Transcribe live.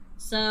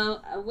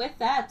So, with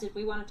that, did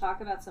we want to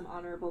talk about some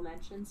honorable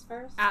mentions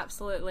first?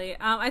 Absolutely.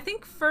 I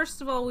think,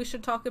 first of all, we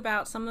should talk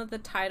about some of the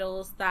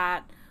titles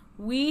that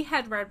we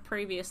had read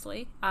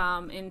previously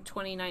in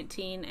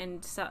 2019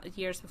 and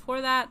years before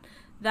that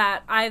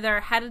either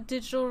had a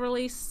digital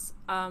release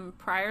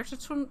prior to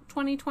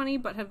 2020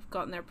 but have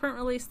gotten their print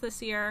release this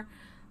year.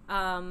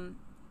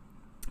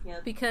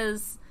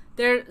 Because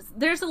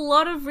there's a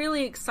lot of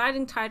really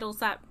exciting titles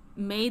that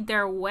made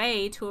their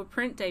way to a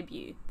print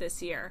debut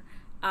this year,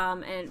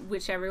 and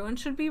which everyone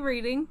should be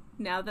reading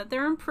now that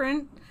they're in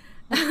print.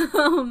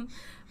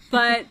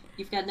 But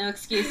you've got no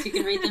excuse. You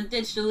can read them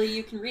digitally.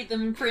 You can read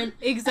them in print.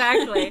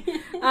 Exactly.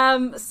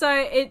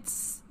 So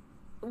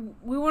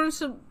we wanted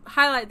to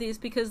highlight these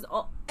because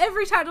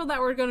every title that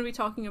we're going to be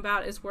talking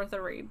about is worth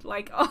a read.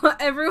 Like,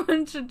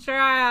 everyone should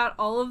try out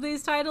all of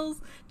these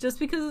titles. Just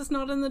because it's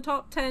not in the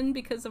top 10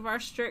 because of our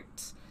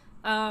strict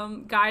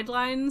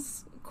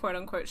guidelines, quote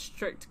unquote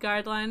strict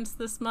guidelines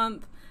this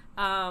month,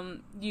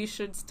 you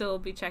should still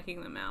be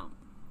checking them out.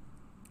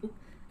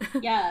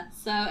 Yeah,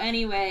 so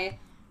anyway,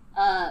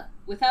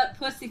 without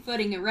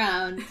pussyfooting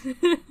around,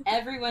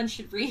 everyone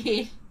should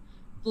read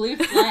Blue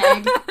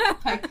Flag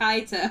by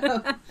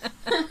Kaito.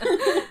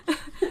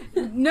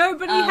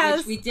 Nobody has...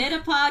 Which we did a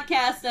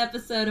podcast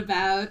episode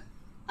about,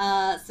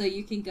 so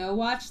you can go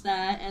watch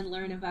that and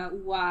learn about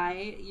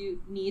why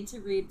you need to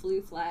read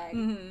Blue Flag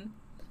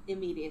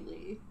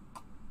immediately.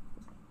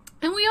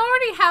 And we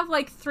already have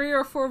like 3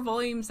 or 4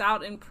 volumes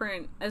out in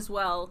print as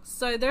well,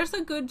 so there's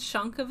a good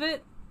chunk of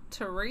it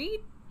to read.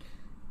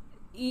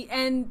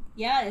 And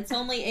yeah, it's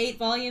only 8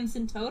 volumes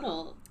in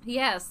total.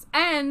 Yes,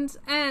 and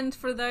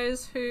for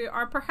those who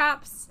are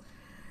perhaps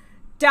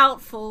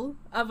doubtful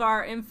of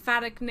our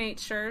emphatic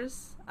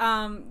natures,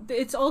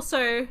 it's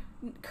also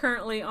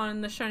currently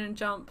on the Shonen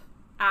Jump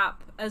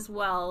app as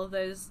well,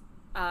 those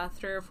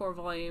 3 or 4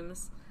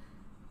 volumes.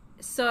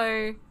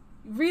 So,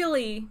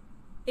 really,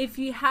 if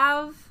you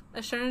have a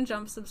Shonen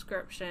Jump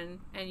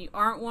subscription and you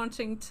aren't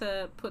wanting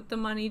to put the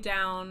money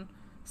down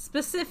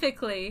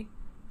specifically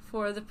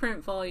for the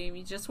print volume,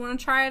 you just want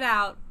to try it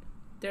out,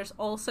 there's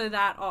also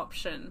that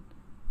option.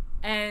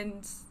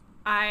 And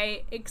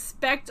I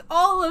expect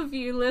all of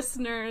you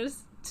listeners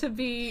to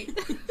be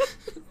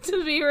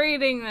to be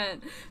reading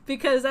it,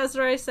 because as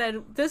Ray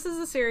said, this is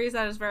a series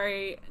that is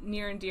very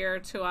near and dear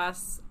to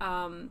us.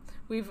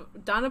 We've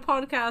done a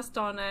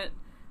podcast on it.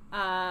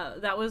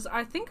 That was,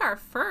 I think, our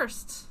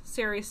first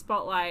series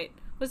spotlight.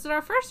 Was it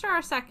our first or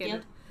our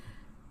second?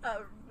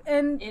 Yep.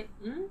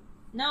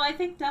 No, I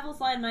think Devil's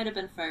Line might have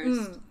been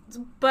first.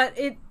 But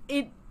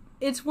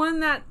it's one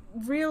that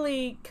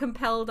really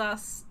compelled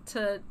us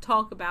to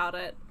talk about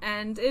it,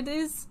 and it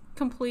is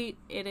complete.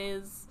 It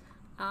is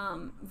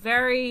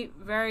very,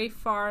 very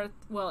far.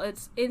 Well,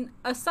 it's in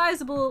a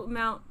sizable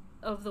amount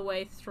of the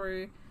way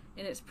through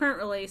in its print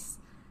release,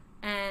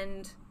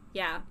 and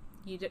yeah,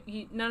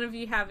 none of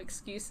you have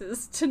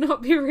excuses to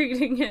not be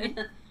reading it.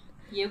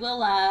 You will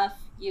laugh.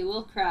 You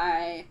will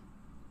cry.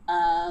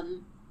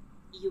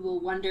 You will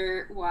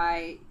wonder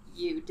why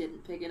you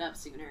didn't pick it up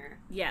sooner.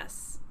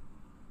 Yes.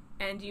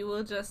 And you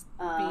will just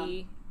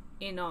be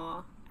in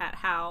awe at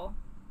how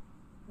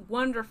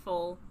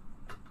wonderful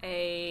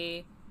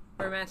a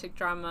romantic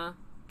drama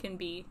can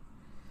be.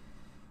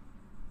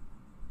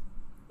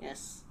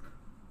 Yes.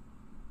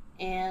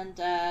 And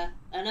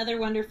another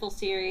wonderful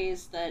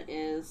series that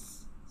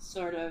is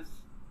sort of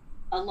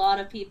a lot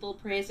of people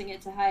praising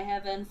it to high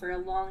heaven for a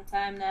long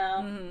time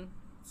now. Mm-hmm.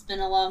 It's been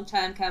a long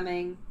time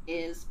coming,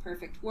 is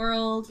Perfect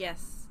World.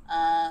 Yes.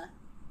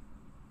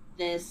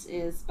 This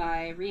is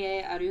by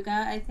Rie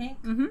Aruga, I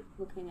think. Mm-hmm.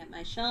 Looking at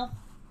my shelf.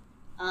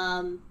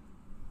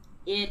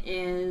 It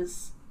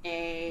is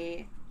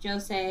a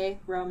josei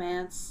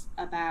romance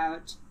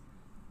about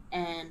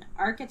an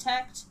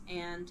architect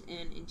and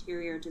an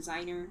interior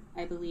designer,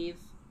 I believe,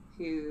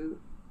 who,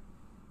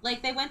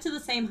 like, they went to the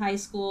same high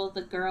school.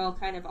 The girl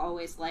kind of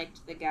always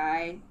liked the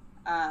guy,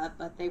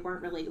 but they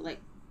weren't really,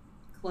 like,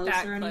 close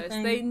or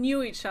anything. They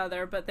knew each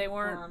other, but they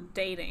weren't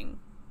dating.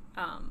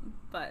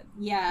 But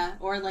yeah,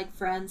 or like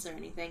friends or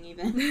anything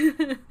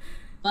even.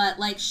 But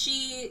like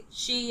she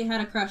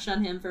had a crush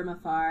on him from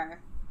afar.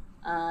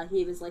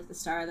 He was like the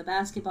star of the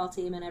basketball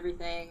team and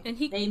everything. And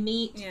they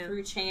meet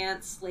through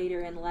chance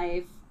later in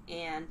life,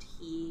 and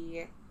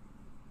he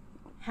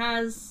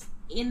has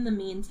in the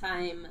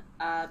meantime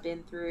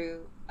been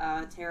through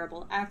a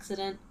terrible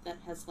accident that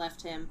has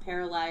left him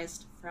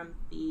paralyzed from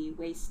the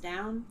waist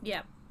down.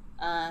 Yep.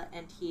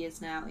 And he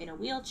is now in a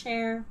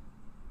wheelchair.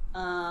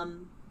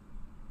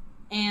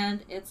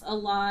 And it's a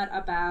lot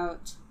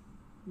about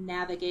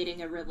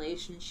navigating a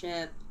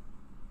relationship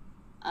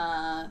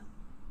that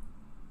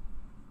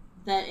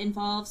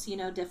involves,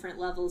 different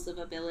levels of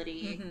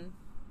ability.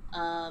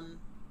 Mm-hmm.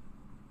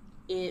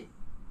 It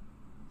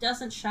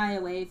doesn't shy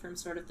away from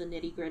sort of the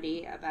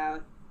nitty-gritty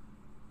about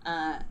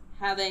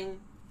having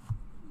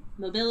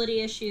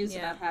mobility issues,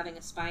 about having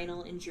a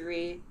spinal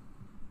injury.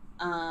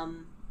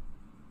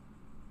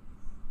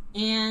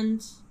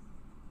 And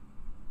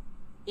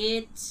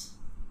it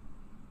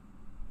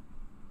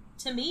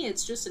to me,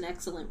 it's just an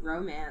excellent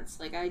romance.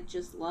 Like, I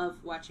just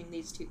love watching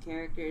these two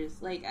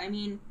characters. Like, I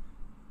mean,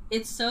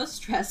 it's so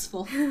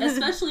stressful,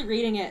 especially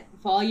reading it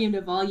volume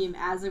to volume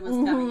as it was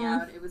coming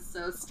out. It was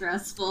so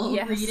stressful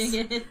reading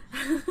it,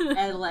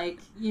 and like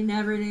you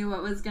never knew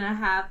what was gonna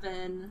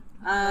happen.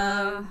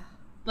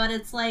 But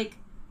it's like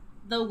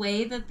the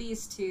way that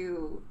these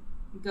two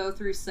go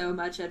through so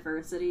much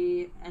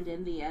adversity, and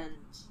in the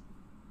end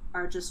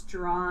are just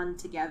drawn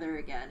together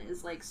again,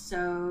 is like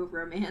so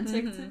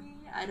romantic to me.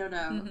 I don't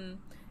know.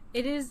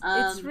 It is.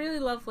 It's really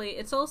lovely.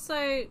 It's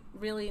also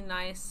really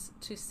nice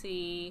to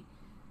see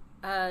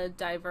a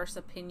diverse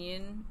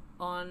opinion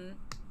on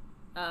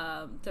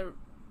the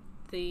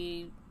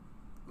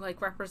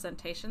like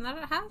representation that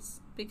it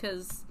has,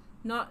 because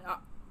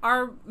not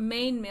our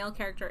main male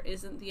character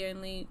isn't the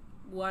only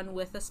one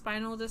with a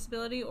spinal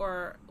disability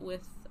or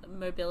with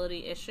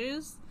mobility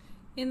issues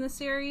in the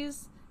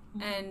series,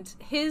 and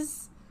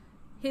his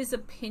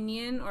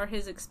opinion or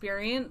his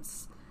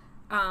experience,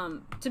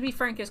 to be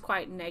frank, is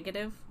quite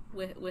negative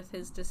with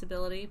his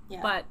disability.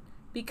 But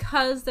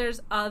because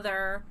there's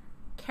other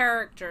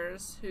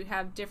characters who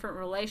have different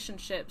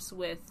relationships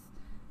with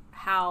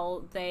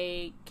how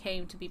they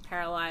came to be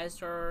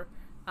paralyzed, or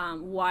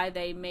why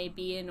they may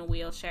be in a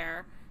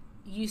wheelchair,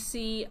 you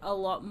see a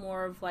lot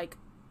more of like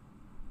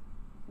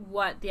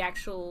what the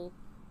actual,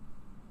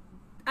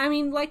 I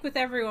mean, like with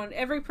everyone,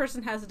 every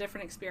person has a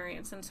different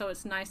experience, and so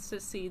it's nice to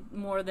see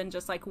more than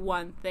just like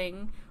one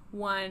thing,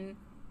 one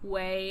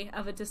way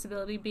of a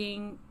disability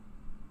being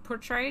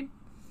portrayed.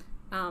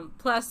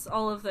 Plus,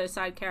 all of those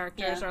side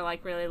characters are,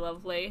 like, really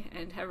lovely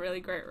and have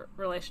really great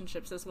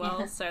relationships as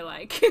well, so,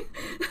 like...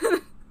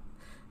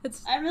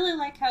 I really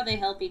like how they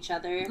help each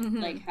other,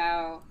 like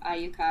how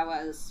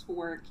Ayukawa's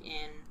work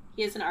in...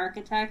 He is an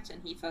architect,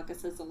 and he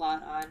focuses a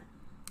lot on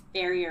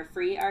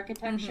barrier-free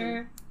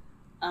architecture.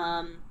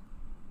 And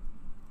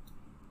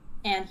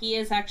he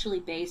is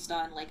actually based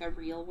on, like, a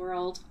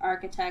real-world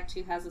architect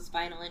who has a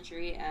spinal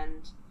injury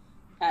and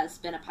has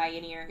been a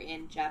pioneer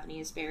in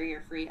Japanese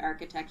barrier-free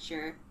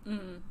architecture.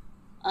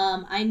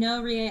 I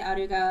know Rie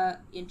Aruga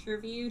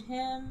interviewed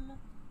him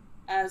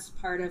as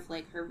part of,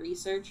 like, her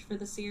research for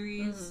the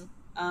series.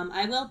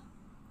 I will,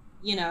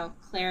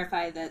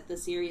 clarify that the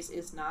series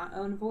is not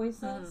Own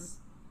Voices.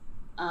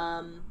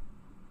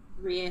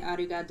 Rie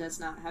Aruga does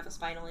not have a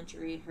spinal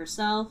injury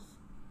herself.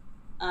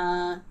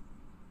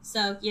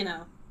 So,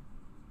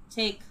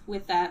 take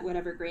with that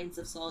whatever grains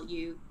of salt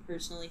you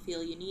personally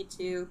feel you need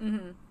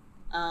to.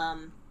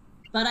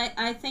 But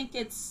I think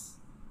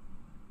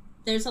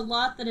there's a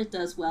lot that it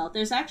does well.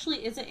 There's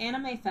actually, is it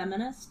Anime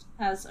Feminist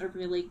has a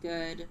really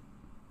good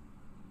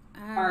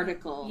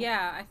article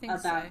I think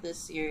about this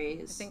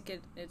series. I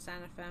think it's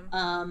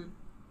AniFem.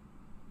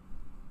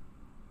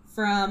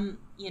 From,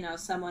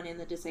 someone in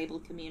the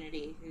disabled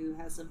community who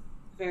has a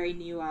very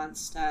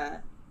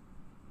nuanced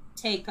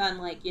take on,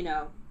 like,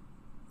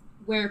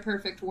 where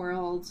Perfect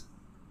World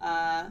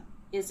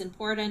is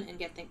important and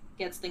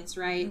gets things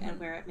right, and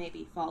where it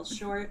maybe falls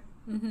short.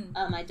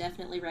 I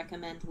definitely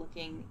recommend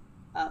looking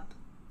up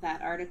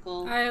that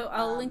article.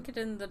 I'll link it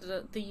in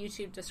the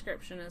YouTube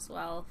description as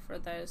well for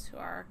those who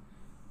are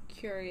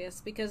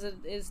curious, because it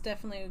is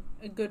definitely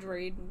a good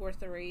read,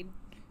 worth a read,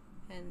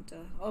 and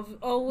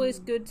always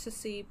good to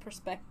see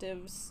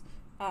perspectives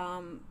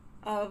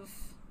of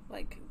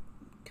like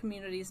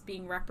communities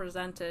being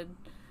represented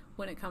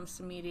when it comes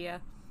to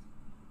media.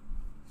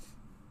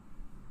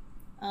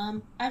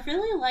 I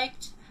really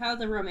liked how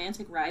the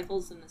romantic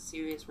rivals in the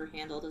series were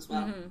handled as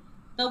well.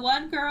 The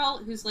one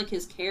girl who's like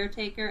his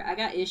caretaker, I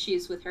got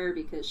issues with her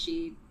because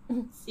she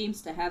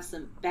seems to have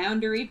some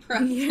boundary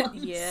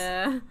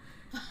problems.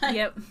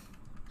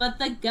 But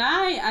the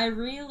guy, I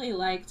really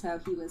liked how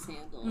he was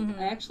handled.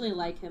 I actually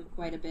like him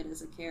quite a bit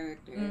as a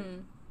character.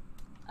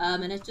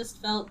 And it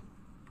just felt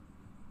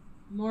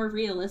more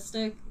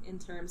realistic in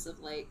terms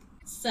of, like,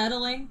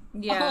 settling,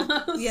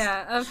 almost.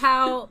 Of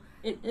how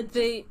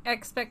the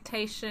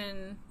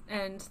expectation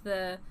and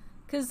the...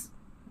 Because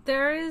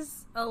there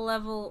is a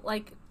level,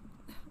 like,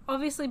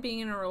 obviously being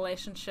in a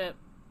relationship,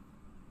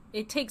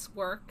 it takes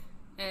work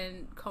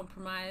and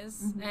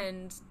compromise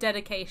and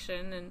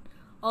dedication and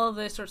all of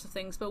those sorts of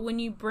things. But when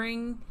you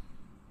bring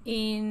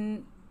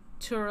in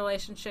to a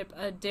relationship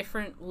a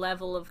different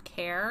level of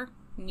care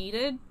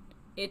needed,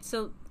 it's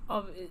a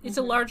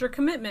larger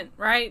commitment,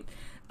 right?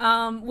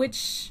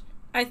 Which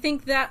I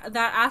think that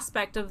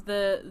aspect of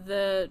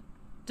the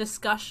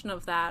discussion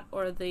of that,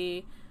 or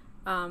the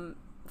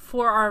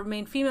for our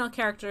main female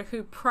character,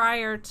 who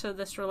prior to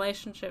this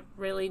relationship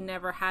really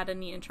never had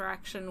any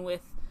interaction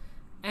with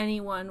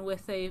anyone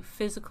with a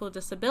physical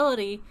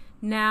disability,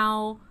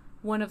 now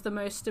one of the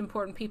most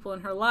important people in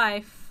her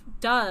life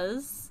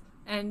does,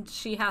 and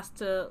she has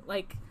to,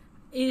 like,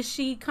 is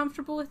she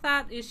comfortable with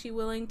that? Is she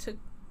willing to,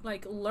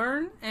 like,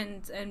 learn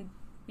and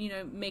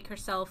make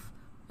herself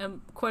a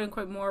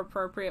quote-unquote more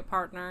appropriate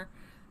partner?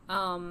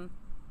 And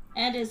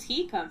is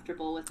he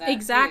comfortable with that?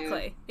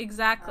 Exactly.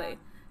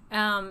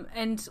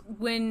 And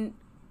when,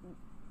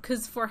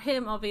 because for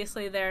him,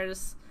 obviously,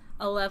 there's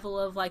a level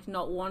of, like,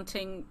 not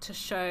wanting to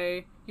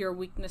show your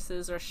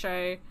weaknesses or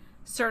show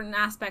certain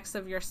aspects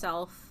of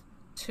yourself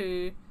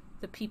to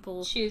the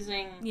people.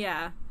 Choosing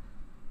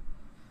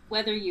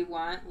whether you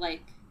want,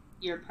 like,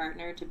 your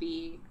partner to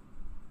be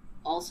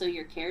also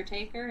your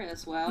caretaker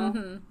as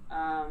well.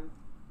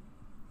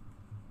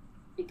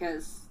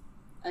 Because,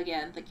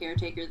 again, the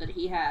caretaker that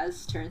he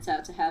has turns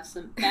out to have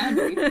some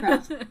boundary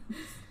problems.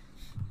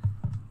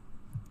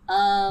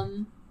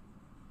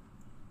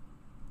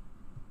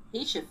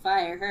 He should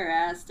fire her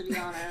ass, to be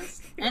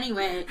honest.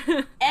 Anyway.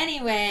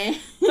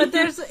 But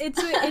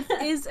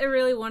it is a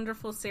really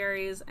wonderful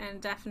series,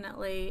 and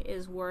definitely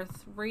is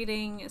worth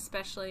reading,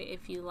 especially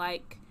if you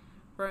like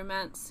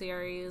romance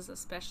series,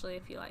 especially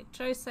if you like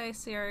josei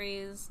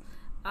series.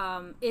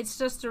 It's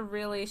just a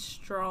really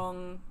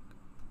strong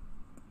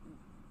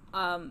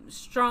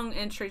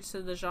entry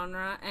to the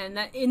genre,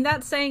 and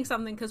that's saying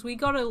something, because we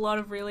got a lot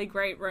of really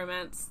great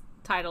romance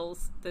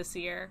titles this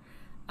year.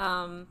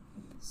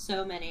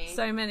 So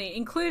many,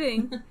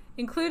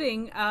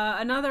 including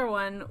another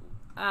one,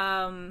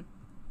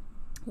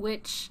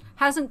 which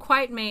hasn't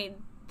quite made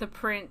the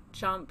print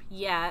jump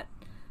yet,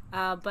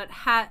 but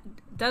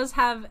does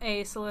have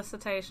a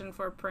solicitation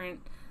for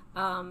print,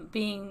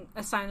 being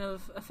A Sign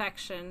of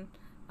Affection,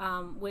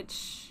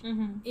 which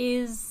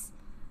is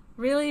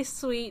really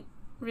sweet,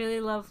 really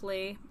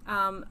lovely.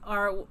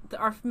 Our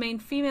main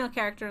female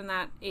character in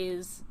that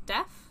is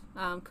deaf,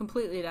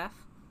 completely deaf.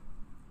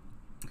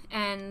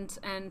 And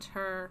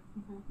her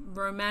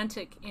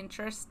romantic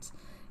interest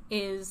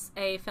is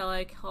a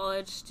fellow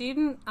college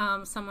student,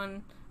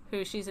 someone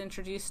who she's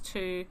introduced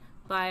to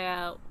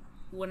by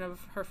one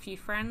of her few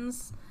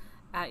friends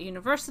at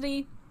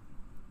university,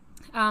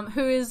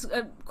 who is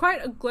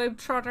quite a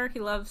globetrotter. He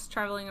loves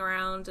traveling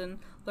around and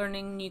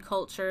learning new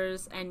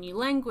cultures and new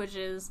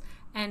languages,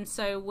 and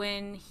so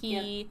when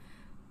he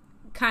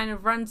kind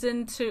of runs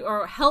into,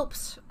 or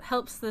helps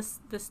this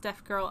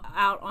deaf girl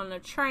out on a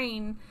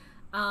train,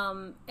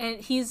 and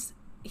he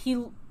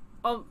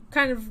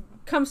kind of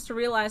comes to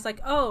realize, like,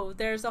 oh,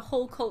 there's a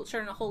whole culture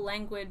and a whole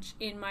language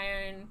in my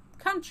own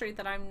country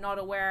that I'm not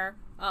aware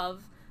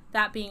of,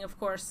 that being, of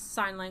course,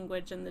 sign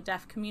language in the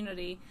deaf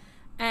community.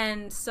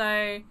 And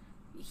so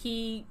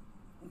he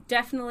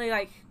definitely,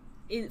 like,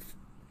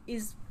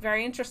 is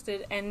very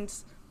interested, and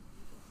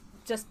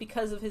just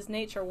because of his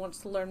nature wants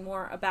to learn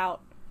more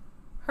about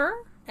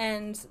her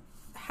and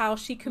how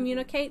she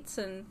communicates,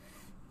 and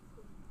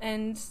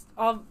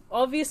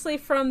obviously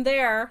from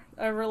there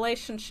a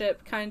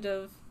relationship kind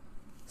of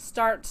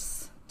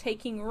starts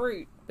taking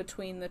root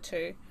between the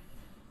two.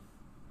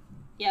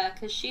 Yeah,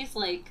 because she's,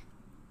 like,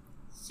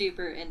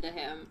 super into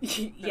him.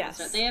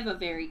 Yes. They have a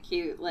very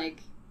cute,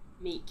 like,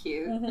 meet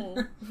cute.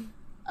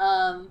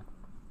 And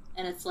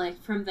it's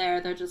like, from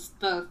there, they're just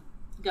both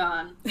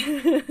gone.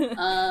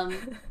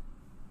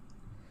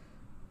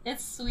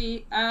 It's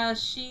sweet. I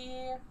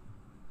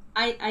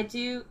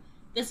do...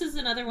 This is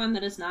another one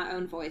that is not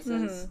own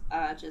voices,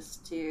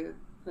 just to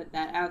put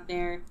that out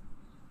there.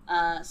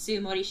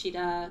 Sue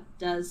Morishida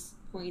does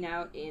point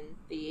out in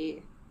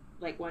the,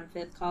 like,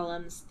 1/5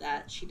 columns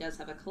that she does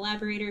have a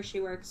collaborator she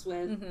works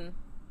with,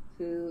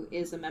 who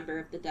is a member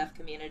of the deaf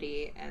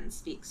community and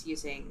speaks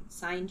using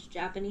signed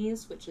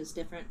Japanese, which is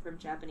different from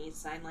Japanese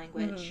Sign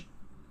Language.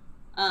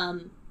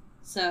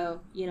 So,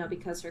 you know,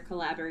 because her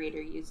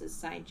collaborator uses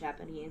signed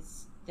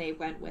Japanese, they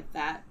went with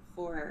that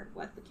for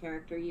what the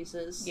character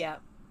uses. Yeah.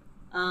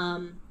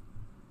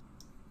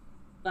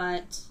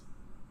 But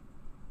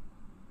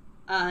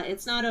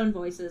it's not own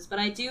voices, but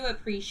I do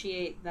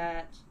appreciate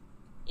that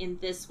in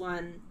this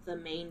one, the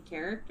main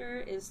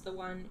character is the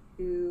one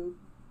who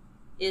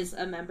is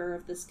a member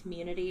of this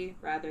community,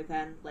 rather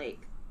than,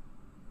 like,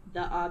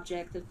 the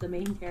object of the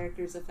main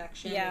character's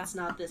affection. Yeah. It's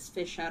not this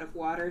fish out of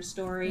water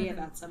story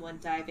about someone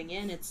diving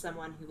in. It's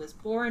someone who was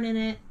born in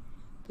it,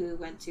 who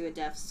went to a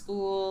deaf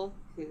school,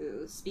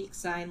 who speaks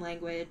sign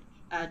language,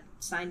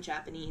 sign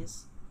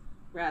Japanese,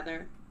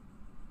 rather.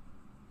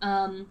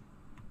 And,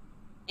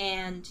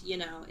 you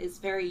know, is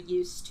very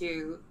used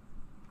to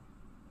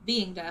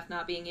being deaf,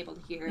 not being able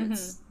to hear.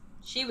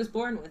 She was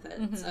born with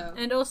it, so...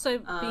 And also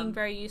being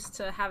very used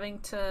to having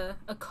to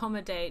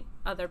accommodate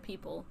other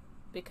people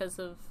because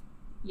of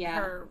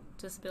her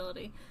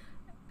disability.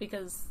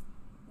 Because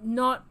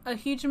not a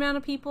huge amount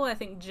of people, I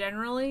think,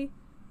 generally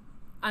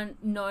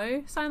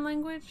know sign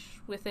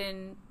language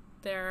within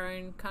their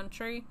own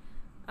country,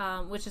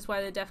 which is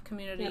why the deaf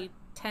community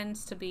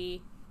tends to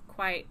be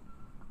quite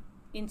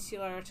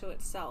insular to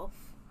itself.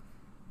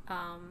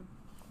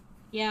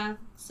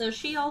 So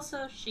she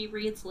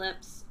reads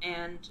lips,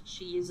 and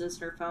she uses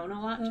her phone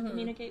a lot to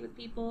communicate with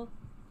people,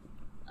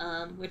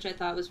 which I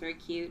thought was very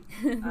cute.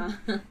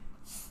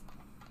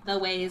 The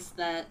ways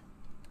that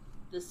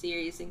the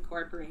series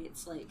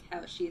incorporates, like,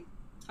 how she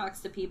talks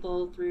to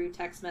people through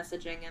text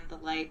messaging and the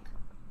like.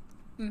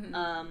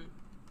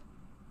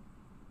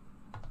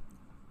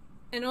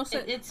 And also,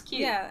 it's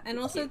cute. Yeah, and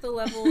also the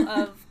level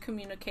of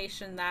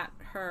communication that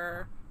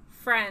her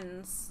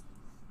friends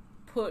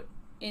put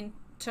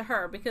into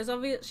her, because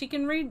obviously she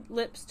can read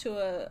lips to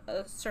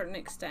a certain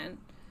extent,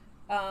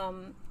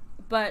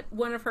 But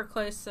one of her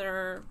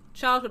closer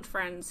childhood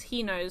friends,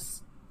 he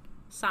knows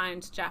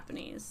signed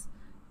Japanese.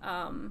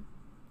 And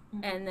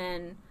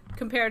then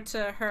compared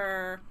to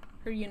her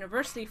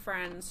university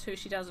friends, who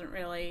she doesn't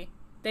really,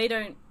 they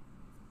don't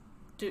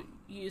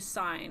use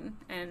sign,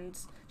 and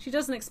she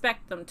doesn't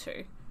expect them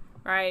to,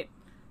 right?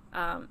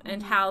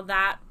 And how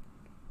that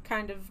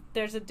kind of,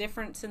 there's a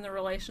difference in the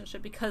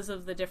relationship because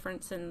of the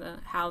difference in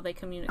how they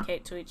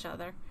communicate to each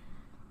other.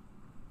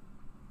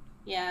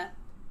 Yeah.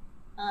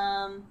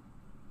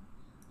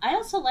 I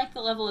also like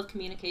the level of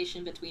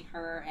communication between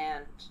her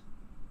and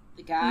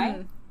the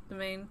guy. The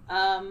main.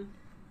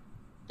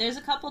 There's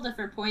a couple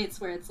different points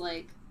where it's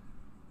like,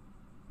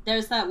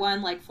 there's that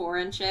one like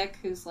foreign chick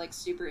who's like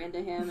super into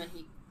him, and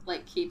he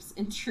like keeps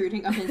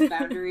intruding on his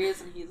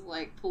boundaries, and he's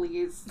like,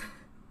 please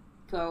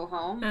go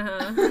home.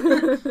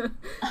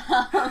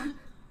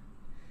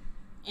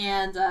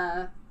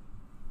 And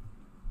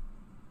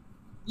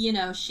you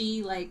know,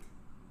 she like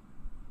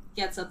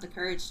gets up the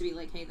courage to be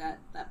like, hey,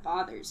 that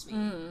bothers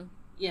me.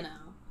 You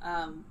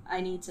know,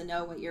 I need to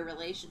know what your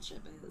relationship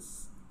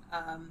is.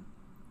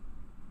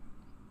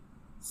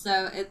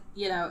 So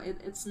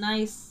it's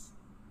nice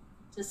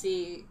to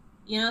see,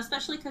 you know,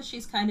 especially because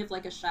she's kind of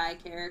like a shy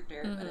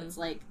character, but it's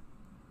like,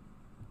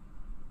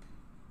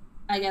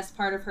 I guess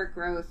part of her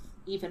growth,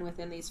 even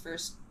within the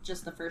first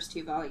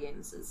 2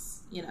 volumes,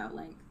 is, you know,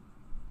 like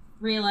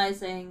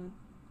realizing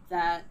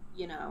that,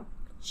 you know,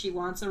 she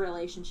wants a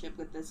relationship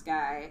with this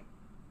guy,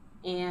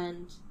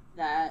 and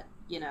that,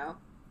 you know,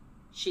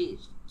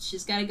 she's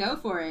got to go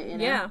for it, you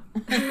know? Yeah.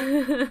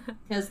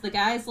 Because the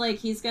guy's like,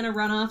 he's going to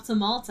run off to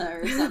Malta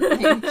or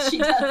something. She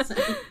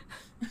doesn't.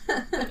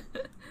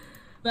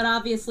 But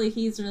obviously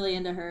he's really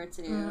into her,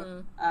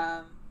 too.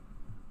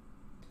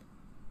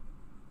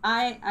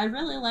 I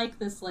really like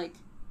this, like,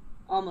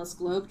 almost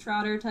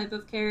globetrotter type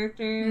of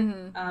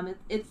character.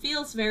 It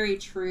feels very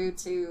true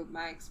to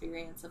my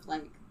experience of,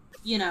 like,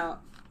 you know,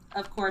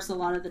 of course a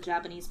lot of the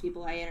Japanese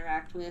people I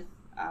interact with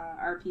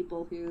are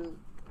people who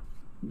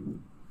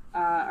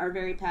are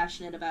very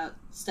passionate about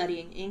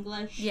studying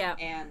English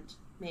and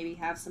maybe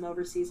have some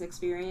overseas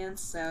experience,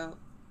 so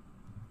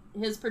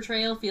his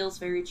portrayal feels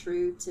very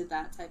true to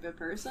that type of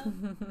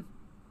person.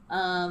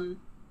 In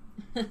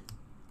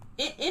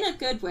a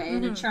good way,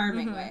 in a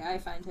charming way. I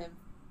find him,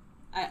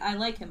 I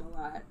like him a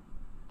lot.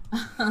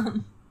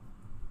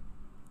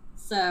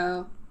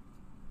 So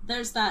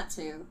there's that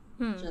too.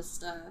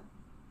 Just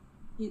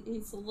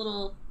he's a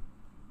little,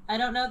 I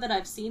don't know that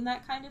I've seen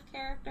that kind of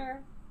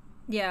character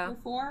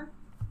before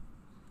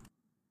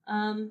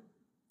in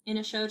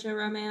a shoujo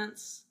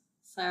romance.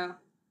 So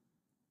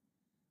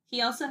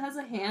he also has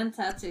a hand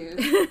tattoo.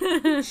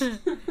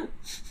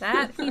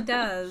 That he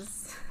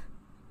does.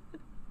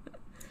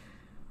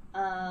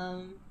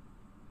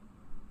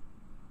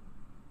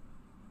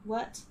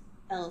 What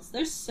else?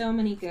 There's so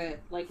many good,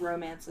 like,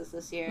 romances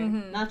this year.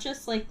 Not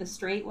just, like, the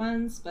straight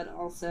ones, but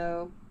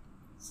also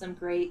some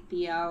great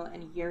BL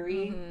and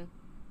Yuri.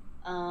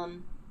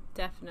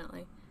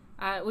 Definitely.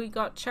 We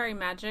got Cherry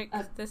Magic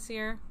this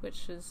year,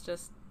 which is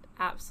just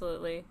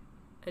absolutely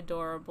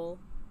adorable.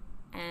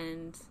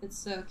 And it's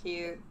so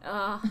cute.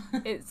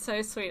 It's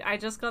so sweet. I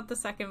just got the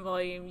 2nd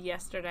volume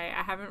yesterday.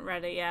 I haven't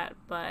read it yet,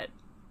 but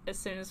as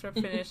soon as we're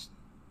finished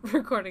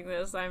recording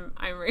this, I'm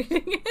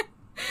reading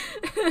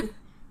it.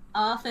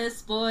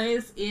 Office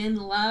Boys in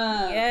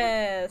Love.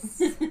 Yes.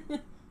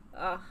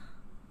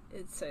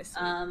 It's so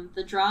sweet.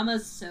 The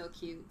drama's so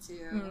cute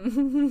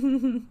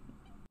too.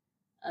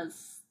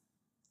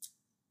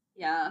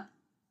 Yeah.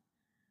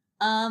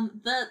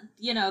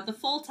 The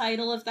full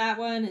title of that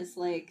one is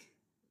like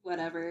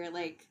whatever,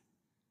 like,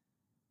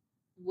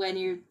 when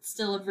you're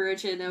still a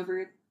virgin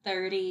over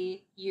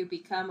 30, you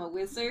become a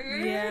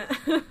wizard. Yeah.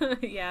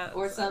 Yeah.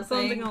 Or something.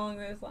 Something along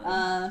those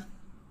lines.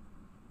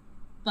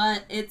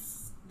 But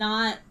it's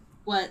not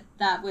what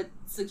that would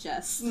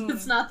suggest.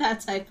 It's not that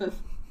type of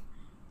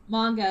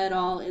manga at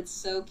all. It's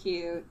so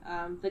cute.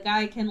 The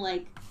guy can,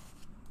 like,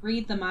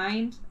 read the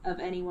mind of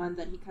anyone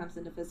that he comes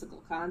into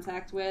physical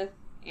contact with,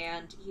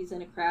 and he's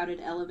in a crowded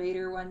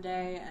elevator one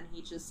day, and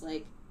he just,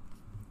 like,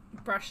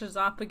 brushes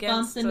up against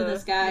bumps into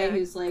this guy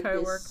who's like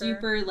coworker. This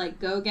super like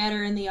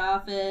go-getter in the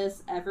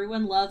office.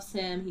 Everyone loves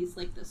him. He's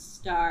like the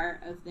star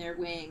of their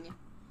wing,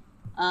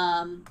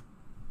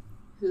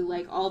 who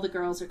like all the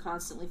girls are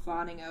constantly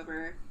fawning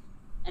over.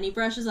 And he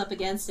brushes up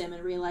against him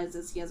and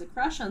realizes he has a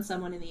crush on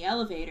someone in the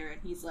elevator,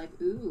 and he's like,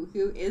 ooh,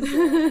 who is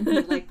it? And he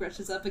like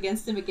brushes up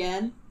against him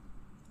again,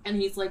 and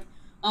he's like,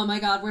 oh my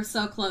god, we're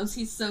so close,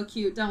 he's so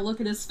cute, don't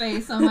look at his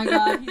face, oh my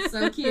god, he's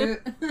so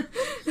cute.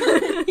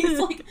 He's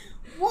like,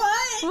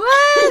 what?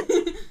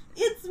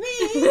 It's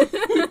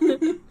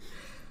me!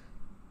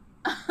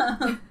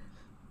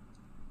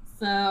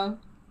 So,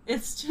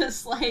 it's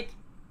just like,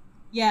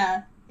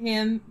 yeah,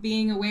 him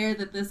being aware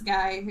that this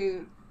guy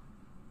who,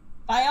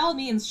 by all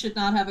means, should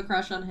not have a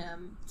crush on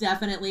him,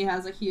 definitely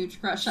has a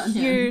huge crush on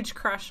him. Huge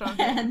crush on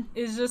him.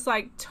 Is just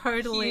like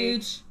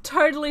totally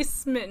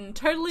smitten.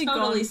 Totally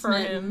gone for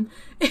him.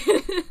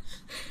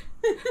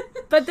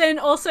 But then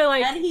also,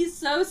 like... And he's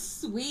so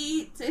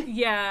sweet.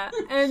 Yeah,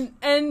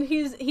 and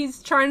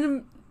he's trying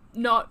to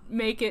not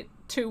make it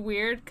too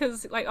weird,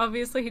 because, like,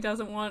 obviously he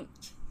doesn't want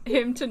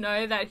him to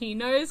know that he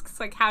knows, because,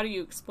 like, how do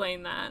you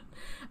explain that?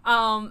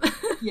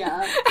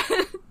 Yeah.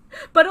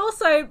 But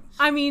also,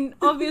 I mean,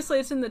 obviously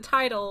it's in the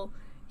title,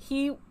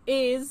 he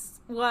is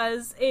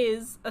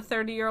a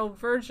 30-year-old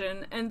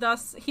virgin, and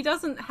thus he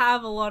doesn't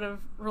have a lot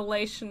of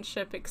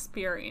relationship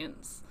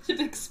experience.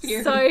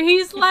 So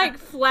he's like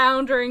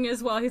floundering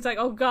as well. He's like,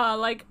 oh god,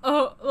 like,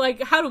 oh,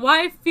 like, how do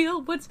I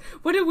feel?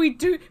 What do we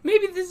do?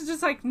 Maybe this is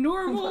just like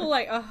normal,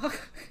 like,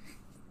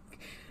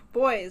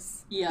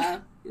 boys. Yeah,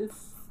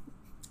 it's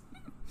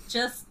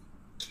just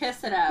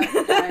kiss it out,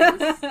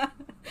 guys.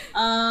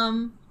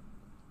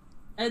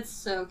 It's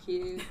so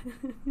cute.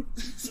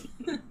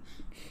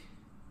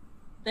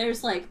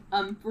 There's like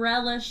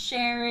umbrella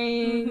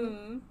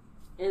sharing.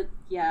 It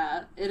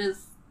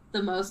is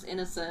the most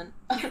innocent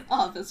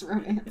office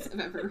romance I've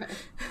ever read.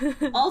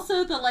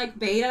 Also, the like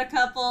beta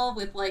couple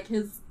with like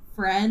his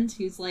friend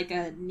who's like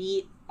a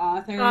neat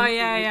author. Oh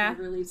yeah, yeah.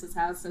 Never leaves his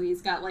house, so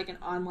he's got like an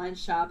online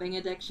shopping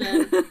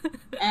addiction.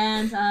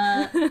 And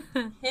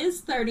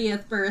his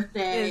 30th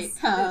birthday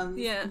comes.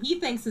 Yeah. He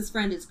thinks his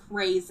friend is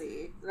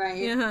crazy,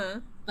 right? Yeah.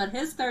 But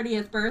his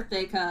 30th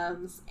birthday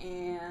comes,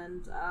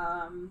 and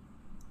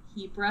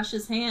he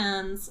brushes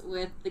hands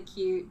with the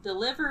cute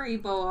delivery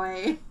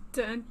boy.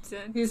 Dun,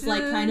 dun, who's dun.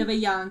 like kind of a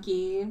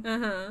Yankee.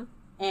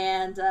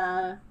 And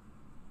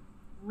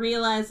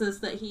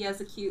realizes that he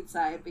has a cute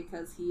side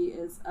because he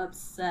is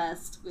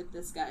obsessed with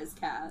this guy's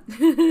cat.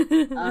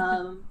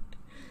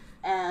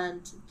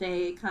 And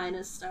they kind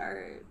of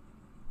start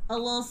a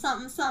little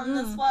something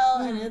as well,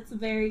 and it's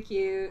very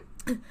cute.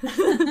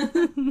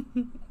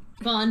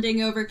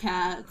 Bonding over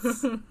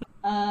cats.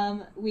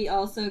 We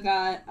also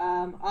got,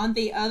 on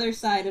the other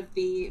side of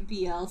the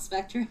BL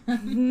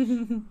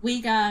spectrum,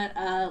 we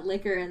got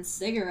Liquor and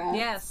Cigarettes.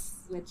 Yes.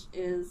 Which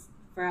is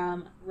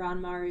from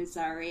Ranmaru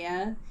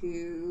Zarya,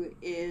 who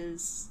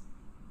is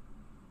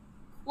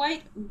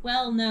quite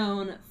well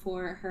known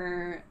for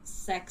her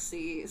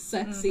sexy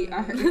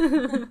art.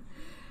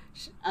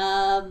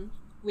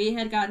 We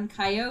had gotten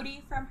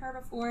Coyote from her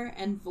before,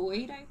 and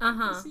Void, I think,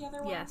 was the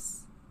other one.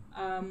 Yes.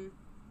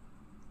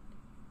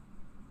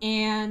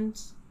 And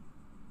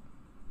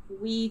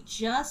we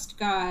just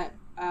got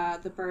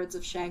The Birds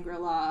of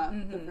Shangri-La,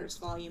 the first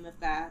volume of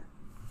that.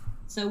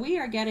 So we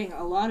are getting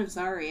a lot of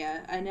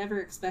Zarya. I never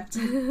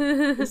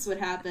expected this would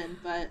happen,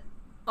 but...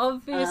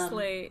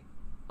 Obviously,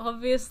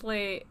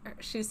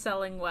 she's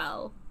selling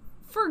well.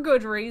 For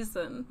good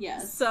reason.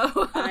 Yes.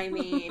 So... I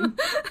mean,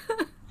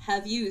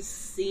 have you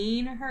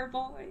seen her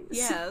boys?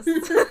 Yes.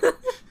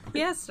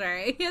 Yes,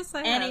 right. Yes,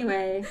 I have.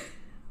 Anyway,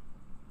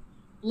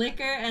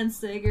 Liquor and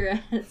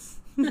Cigarettes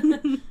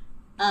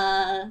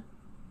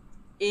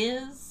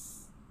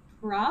is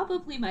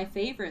probably my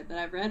favorite that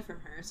I've read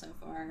from her so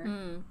far.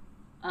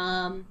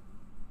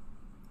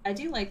 I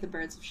do like The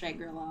Birds of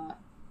Shangri-La,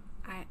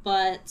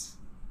 but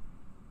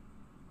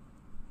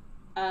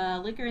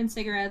Liquor and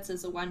Cigarettes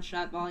is a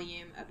one-shot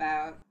volume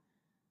about...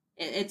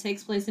 It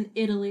takes place in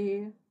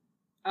Italy.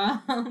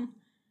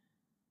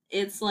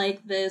 It's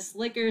like this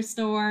liquor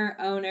store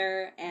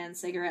owner and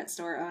cigarette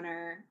store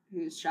owner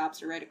whose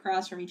shops are right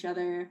across from each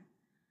other.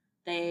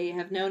 They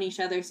have known each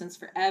other since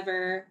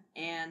forever,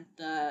 and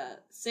the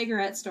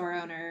cigarette store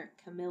owner,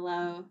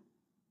 Camillo,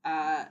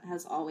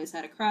 has always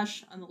had a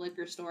crush on the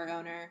liquor store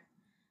owner,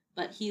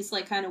 but he's,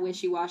 like, kind of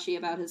wishy-washy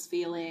about his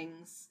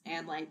feelings,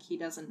 and, like, he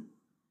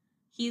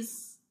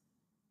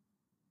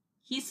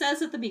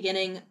says at the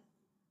beginning,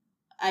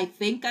 I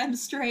think I'm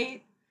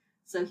straight,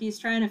 so he's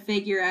trying to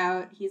figure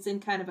out, he's in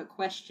kind of a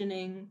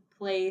questioning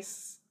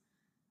place,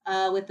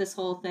 with this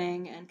whole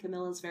thing, and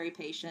Camilla's very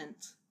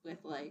patient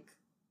with, like,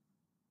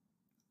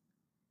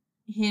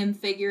 him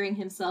figuring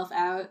himself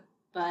out,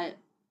 but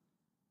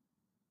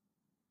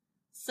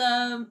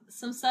some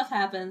stuff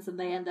happens and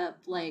they end up,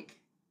 like,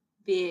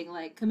 being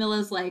like,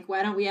 Camilla's like,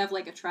 why don't we have,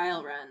 like, a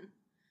trial run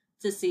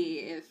to see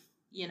if,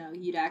 you know,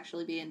 you'd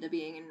actually be into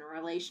being in a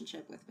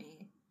relationship with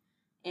me.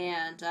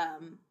 And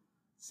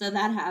so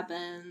that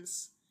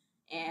happens,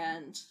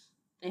 and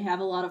they have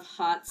a lot of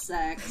hot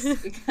sex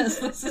because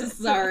this is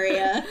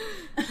Zarya.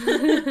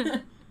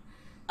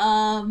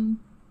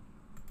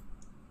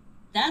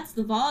 That's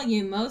the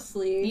volume,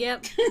 mostly.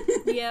 Yep.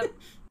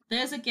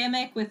 There's a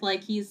gimmick with,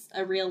 like, he's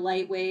a real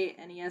lightweight,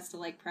 and he has to,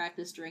 like,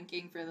 practice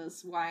drinking for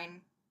this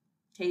wine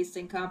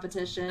tasting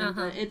competition,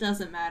 but it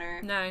doesn't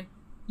matter. No.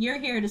 You're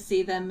here to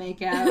see them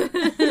make out.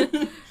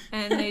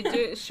 And they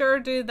do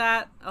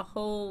that a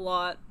whole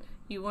lot.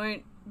 You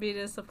won't be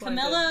disappointed.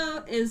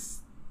 Camillo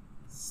is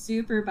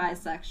super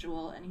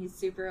bisexual, and he's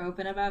super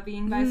open about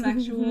being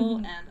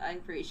bisexual, and I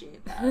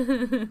appreciate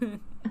that.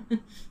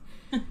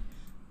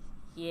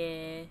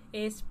 Yeah,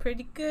 it's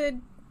pretty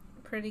good.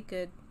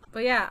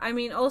 But yeah, I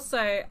mean,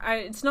 also,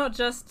 it's not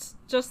just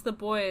the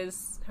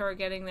boys who are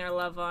getting their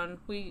love on.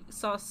 We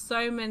saw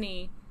so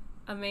many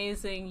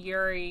amazing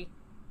Yuri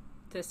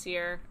this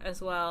year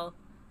as well.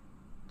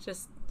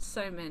 Just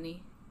so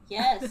many.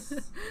 Yes.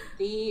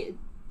 The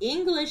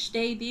English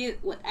debut,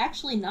 well,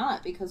 actually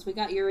not, because we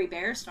got Yuri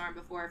Bearstorm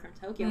before from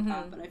Tokyo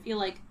Pop, but I feel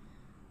like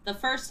the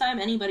first time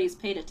anybody's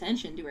paid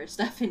attention to her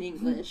stuff in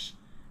English,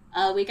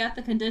 we got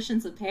The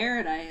Conditions of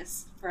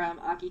Paradise from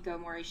Akiko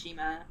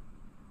Morishima.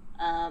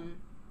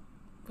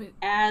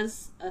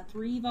 As a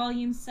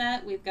 3-volume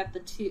set, we've got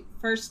the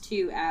first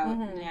 2 out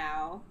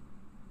now.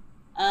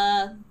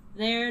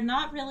 They're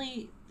not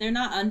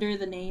under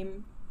the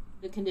name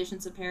The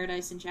Conditions of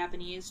Paradise in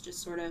Japanese,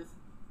 just sort of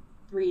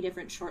 3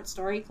 different short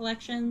story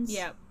collections.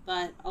 Yep.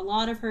 But a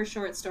lot of her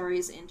short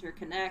stories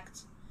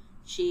interconnect.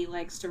 She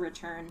likes to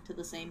return to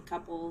the same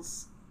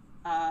couples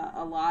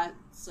a lot,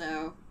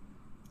 so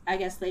I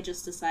guess they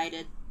just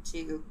decided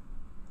to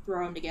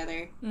throw them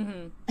together.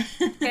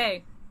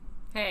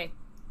 Hey,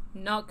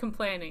 not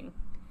complaining.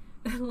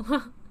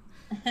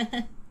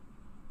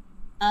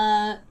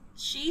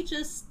 She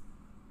just,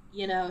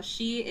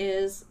 she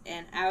is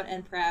an out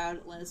and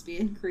proud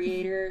lesbian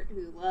creator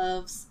who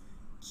loves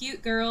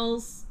cute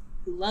girls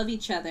who love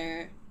each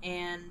other,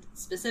 and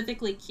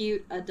specifically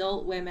cute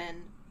adult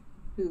women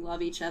who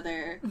love each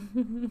other.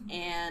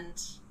 And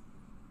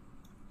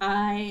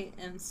I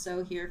am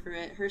so here for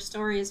it. Her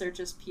stories are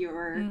just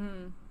pure,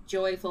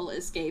 joyful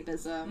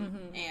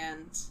escapism,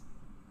 and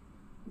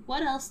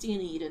what else do you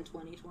need in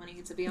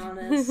 2020, to be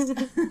honest?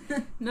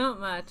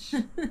 Not much.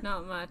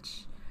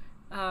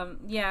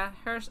 Yeah,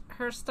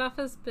 her stuff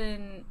has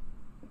been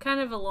kind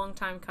of a long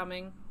time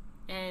coming,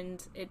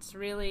 and it's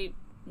really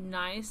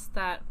nice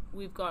that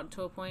we've gotten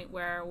to a point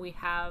where we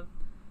have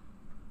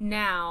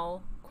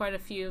now quite a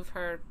few of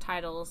her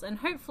titles, and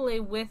hopefully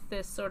with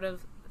this sort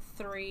of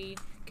 3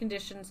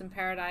 Conditions in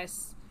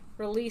Paradise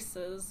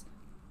releases,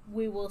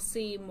 we will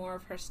see more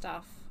of her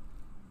stuff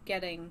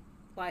getting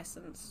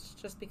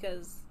licensed, just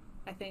because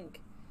I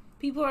think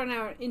people are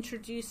now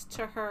introduced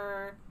to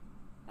her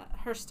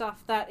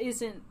stuff that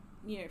isn't,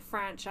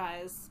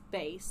 franchise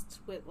based,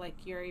 with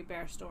like Yuri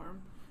Bearstorm,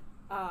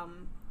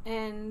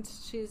 and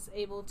she's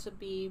able to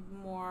be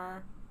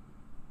more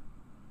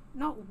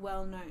not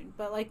well known,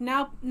 but like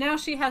now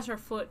she has her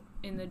foot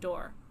in the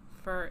door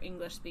for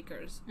English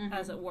speakers,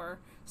 as it were.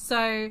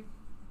 So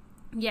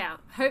yeah,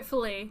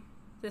 hopefully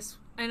this,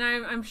 and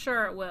I'm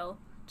sure it will,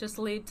 just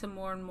lead to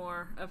more and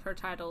more of her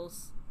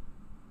titles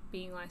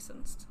being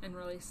licensed and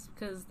released,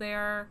 because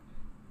they're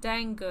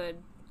dang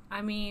good.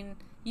 I mean,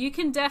 you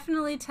can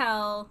definitely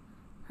tell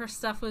her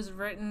stuff was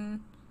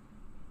written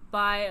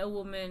by a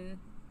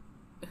woman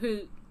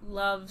who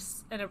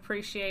loves and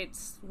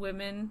appreciates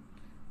women.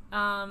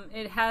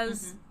 It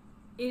has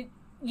she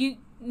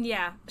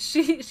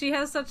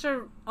has such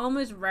a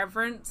almost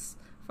reverence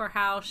for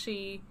how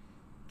she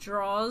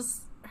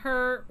draws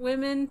her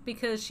women,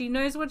 because she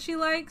knows what she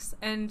likes,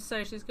 and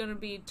so she's going to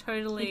be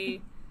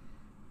totally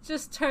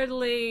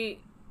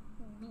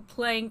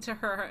playing to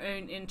her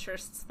own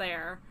interests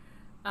there,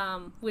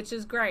 which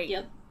is great.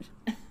 Yep.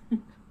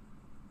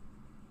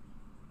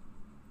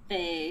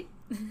 They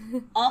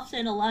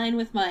often align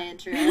with my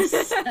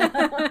interests. So.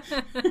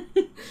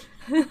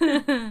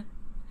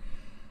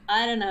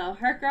 I don't know.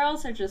 Her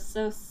girls are just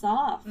so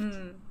soft.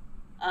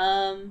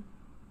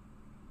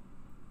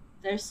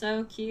 They're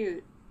so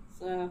cute.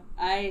 So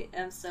I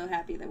am so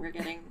happy that we're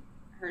getting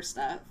her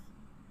stuff.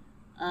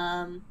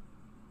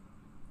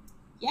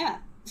 Yeah.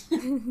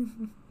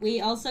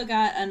 We also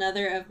got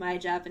another of my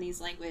Japanese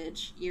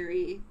language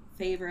Yuri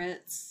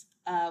favorites,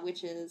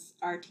 which is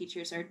Our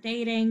Teachers Are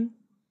Dating.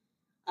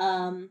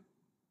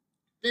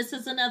 This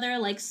is another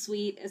like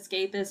sweet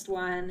escapist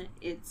one.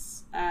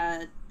 It's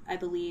I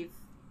believe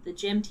the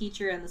gym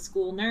teacher and the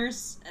school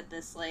nurse at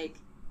this like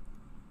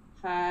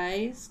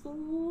high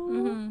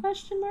school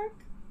question mark?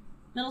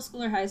 Middle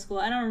school or high school,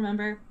 I don't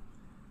remember.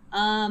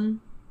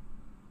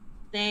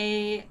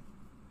 They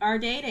are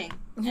dating,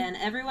 and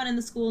everyone in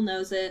the school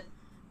knows it.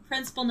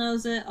 Principal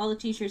knows it, all the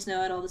teachers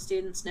know it, all the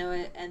students know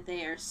it, and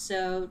they are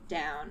so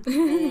down.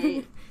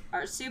 They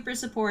are super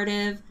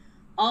supportive,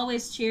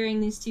 always cheering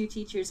these 2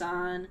 teachers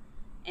on,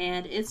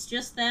 and it's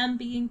just them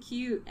being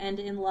cute and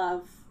in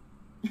love,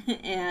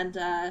 and,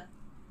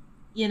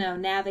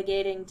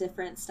 navigating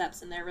different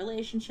steps in their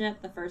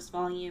relationship. The first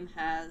volume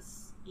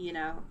has,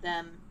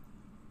 them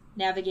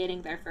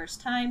navigating their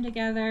first time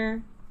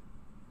together,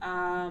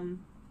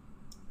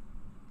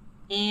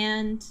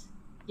 and,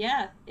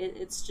 yeah,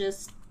 it's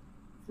just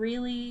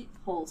really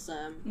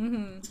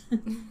wholesome.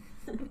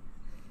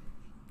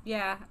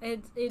 Yeah,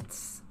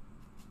 it's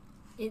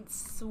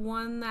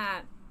one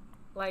that,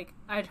 like,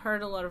 I'd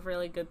heard a lot of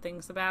really good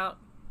things about,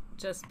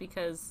 just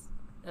because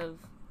of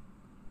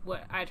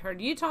what I'd heard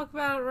you talk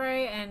about,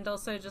 Ray, and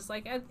also just,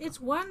 like,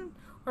 it's won,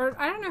 or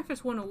I don't know if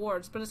it's won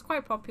awards, but it's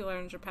quite popular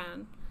in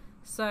Japan.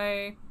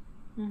 So,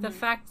 the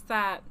fact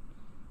that,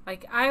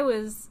 like, I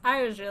was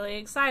really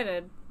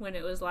excited when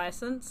it was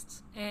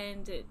licensed,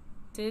 and it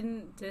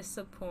didn't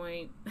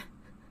disappoint.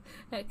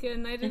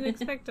 And I didn't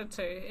expect it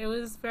to. It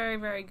was very,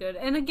 very good.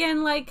 And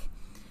again, like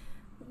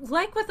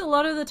with a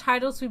lot of the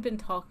titles we've been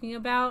talking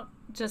about,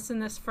 just in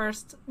this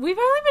first, we've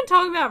only been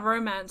talking about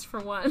romance for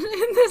one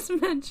in this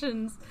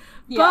mentions,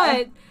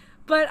 but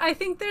But I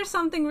think there's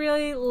something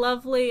really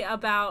lovely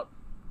about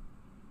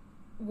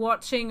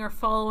watching or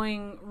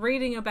following,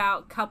 reading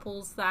about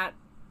couples that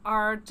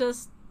are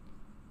just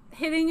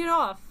hitting it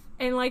off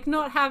and like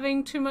not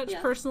having too much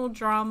personal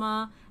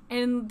drama,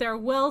 and they're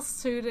well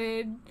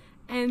suited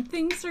and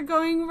things are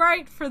going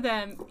right for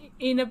them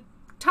in a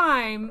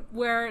time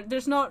where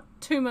there's not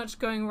too much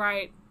going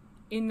right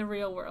in the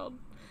real world.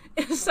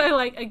 So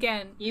like,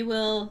 again, you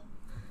will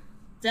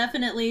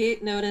definitely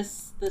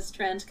notice this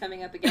trend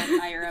coming up again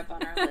higher up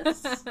on our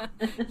list.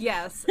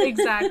 Yes,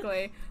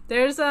 exactly.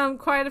 There's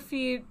quite a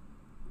few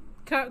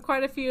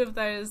of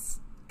those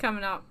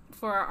coming up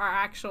for our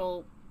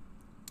actual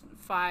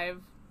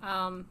 5.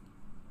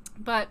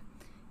 But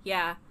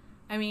yeah,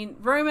 I mean,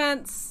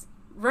 romance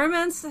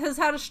has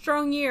had a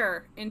strong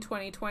year in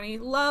 2020.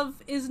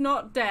 Love is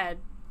not dead.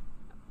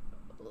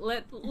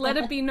 Let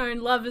it be known,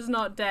 love is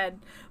not dead.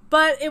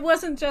 But it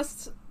wasn't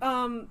just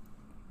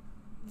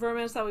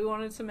romance that we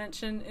wanted to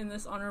mention in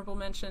this honorable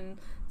mention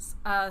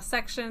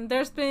section.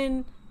 There's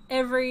been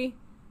every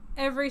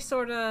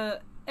sort of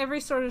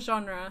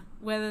genre,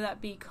 whether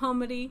that be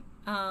comedy,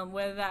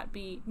 whether that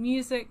be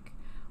music,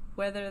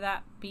 whether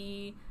that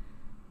be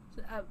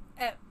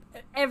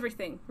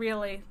everything,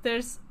 really.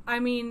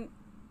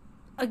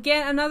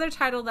 Again, another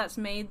title that's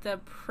made the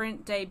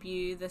print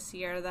debut this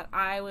year that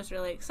I was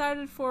really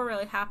excited for,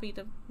 really happy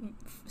to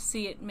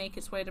see it make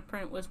its way to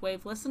print, was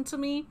Wave Listen to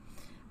Me.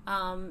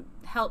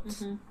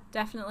 Helped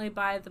definitely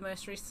by the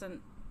most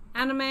recent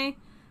anime.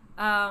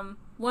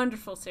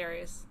 Wonderful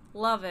series.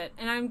 Love it.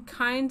 And I'm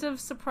kind of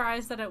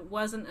surprised that it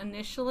wasn't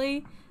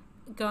initially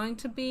going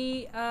to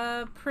be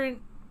a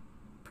print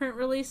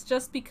release,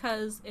 just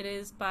because it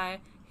is by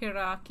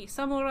Hiroaki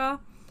Samura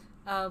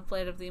of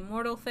Blade of the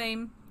Immortal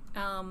fame.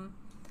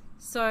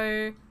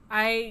 So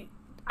I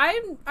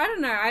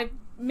don't know, I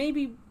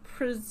maybe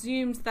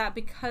presumed that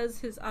because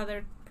his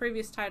other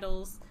previous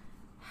titles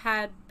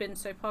had been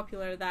so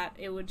popular that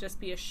it would just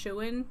be a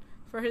shoo-in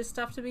for his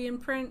stuff to be in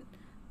print.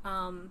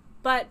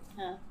 But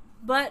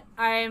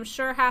I am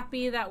sure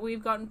happy that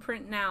we've gotten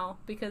print now,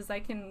 because I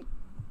can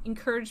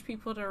encourage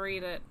people to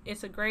read it.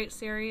 It's a great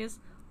series.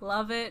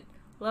 Love it.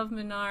 Love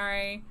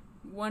Minare.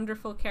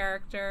 Wonderful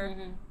character.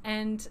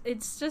 And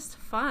it's just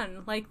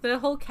fun. Like, the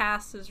whole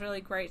cast is really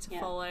great to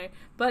follow.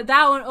 But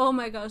that one, oh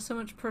my god, so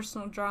much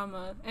personal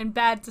drama and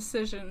bad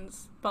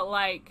decisions. But,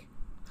 like,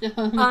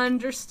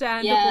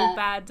 understandable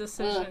bad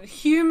decisions.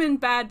 Human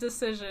bad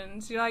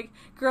decisions. You're like,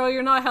 girl,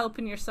 you're not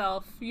helping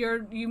yourself.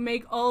 You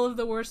make all of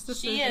the worst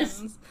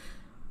decisions.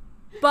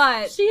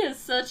 She is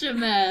such a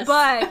mess.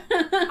 But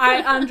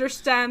I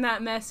understand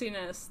that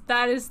messiness.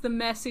 That is the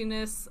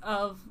messiness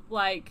of,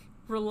 like,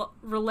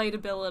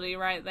 relatability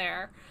right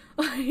there.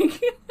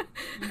 Like,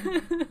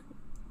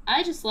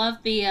 I just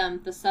love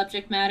the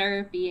subject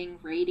matter being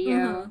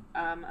radio.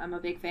 I'm a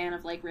big fan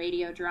of like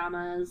radio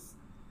dramas.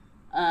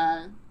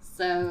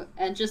 So,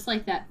 and just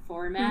like that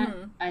format,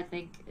 I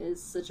think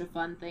is such a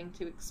fun thing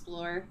to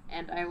explore,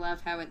 and I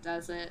love how it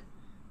does it.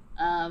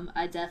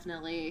 I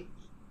definitely,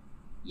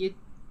 you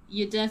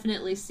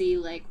definitely see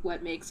like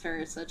what makes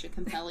her such a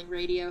compelling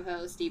radio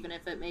host, even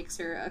if it makes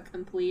her a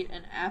complete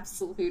and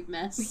absolute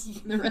mess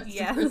in the rest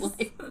of her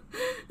life.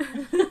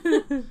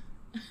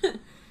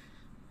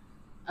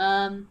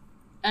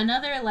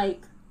 Another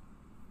like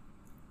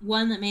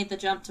one that made the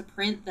jump to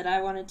print that I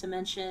wanted to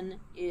mention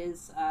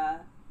is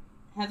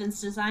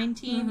Heaven's Design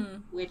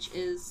Team, which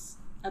is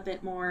a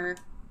bit more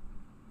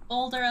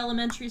older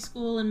elementary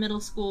school and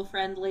middle school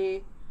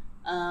friendly.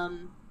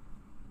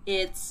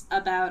 It's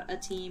about a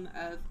team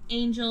of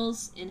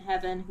angels in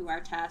heaven who are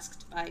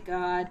tasked by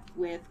God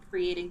with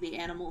creating the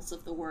animals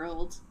of the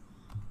world.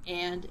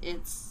 And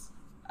it's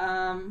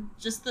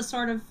just the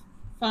sort of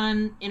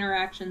fun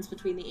interactions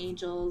between the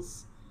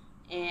angels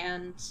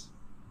and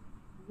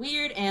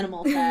weird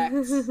animal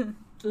facts.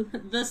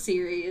 the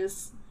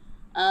series.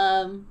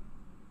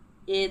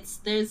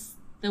 There's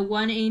the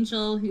one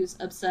angel who's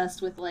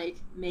obsessed with,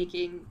 like,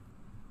 making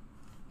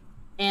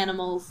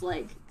animals,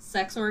 like,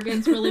 sex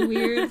organs really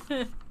weird.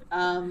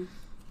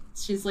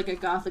 She's like a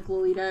gothic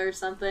Lolita or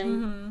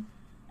something.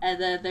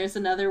 And then there's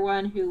another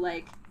one who,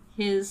 like,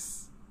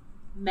 his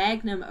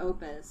magnum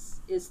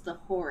opus is the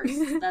horse.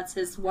 That's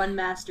his one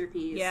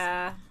masterpiece.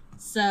 Yeah.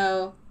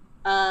 So,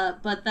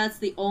 but that's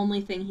the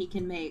only thing he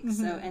can make.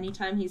 So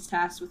anytime he's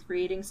tasked with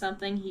creating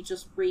something, he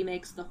just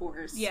remakes the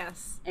horse.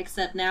 Yes.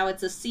 Except now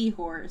it's a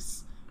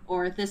seahorse.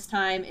 Or this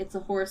time it's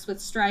a horse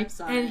with stripes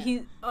on it. And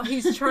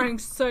he's trying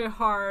so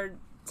hard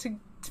to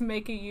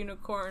make a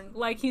unicorn.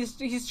 Like,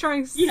 he's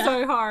trying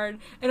so hard.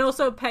 And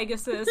also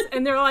Pegasus.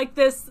 And they're like,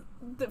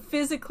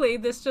 physically,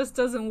 this just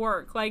doesn't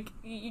work. Like,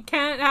 you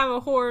can't have a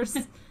horse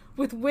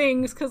with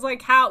wings, because,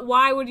 like,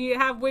 why would you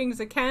have wings?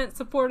 It can't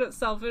support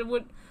itself. It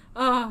would,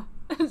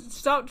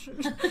 stop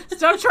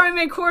trying to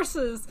make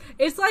horses.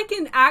 It's like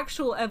in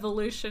actual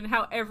evolution,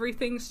 how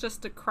everything's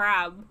just a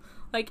crab.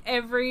 Like,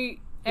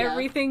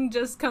 everything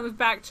just comes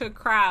back to a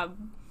crab.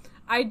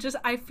 I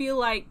feel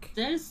like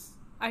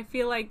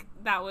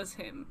that was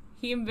him.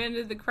 He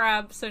invented the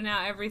crab, so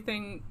now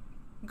everything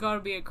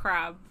gotta be a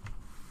crab.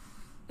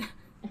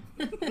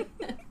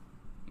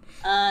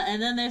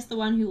 And then there's the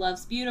one who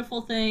loves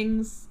beautiful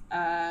things,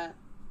 and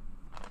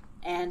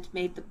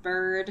made the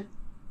bird.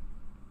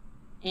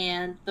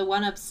 And the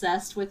one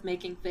obsessed with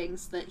making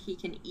things that he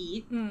can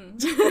eat.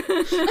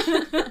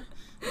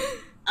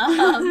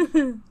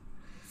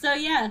 So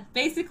yeah,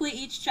 basically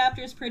each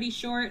chapter is pretty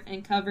short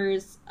and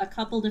covers a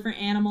couple different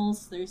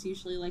animals. There's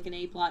usually like an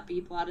A plot, B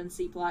plot, and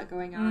C plot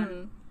going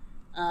on.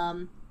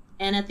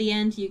 And at the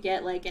end you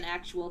get like an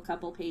actual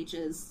couple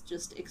pages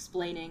just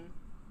explaining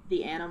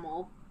the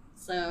animal.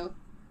 So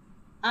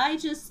I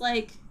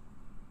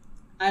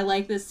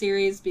like this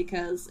series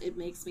because it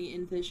makes me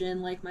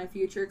envision like my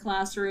future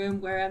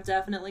classroom where I'm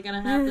definitely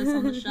gonna have this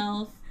on the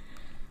shelf.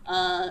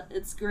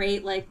 It's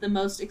great, like the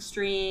most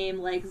extreme,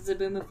 like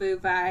Zaboomafoo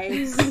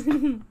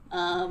vibes.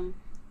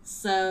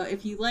 So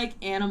if you like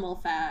animal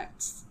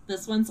facts,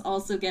 this one's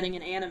also getting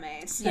an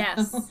anime, so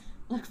yes.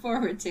 Look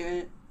forward to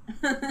it.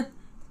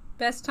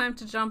 Best time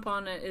to jump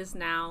on it is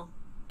now.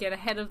 Get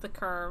ahead of the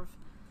curve.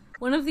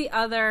 One of the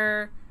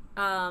other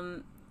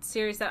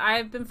series that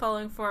I've been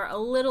following for a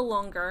little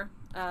longer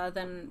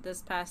than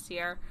this past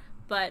year,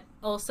 but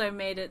also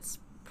made its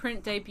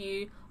print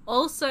debut,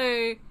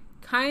 also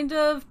kind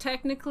of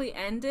technically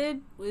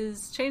ended,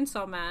 was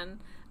Chainsaw Man,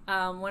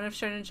 one of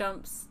Shonen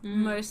Jump's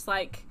most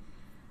like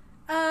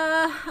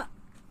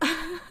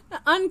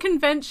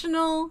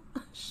unconventional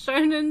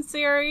shonen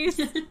series,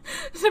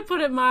 to put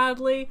it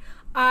mildly.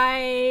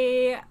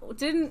 I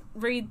didn't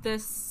read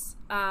this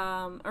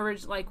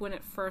like when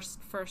it first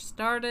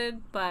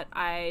started, but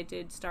I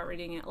did start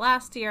reading it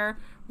last year.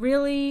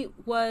 Really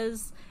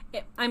was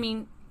I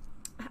mean,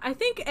 I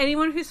think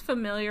anyone who's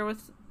familiar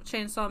with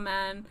Chainsaw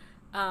Man,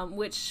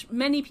 which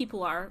many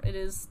people are, it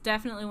is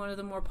definitely one of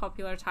the more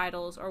popular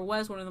titles, or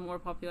was one of the more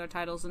popular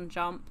titles in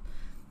Jump,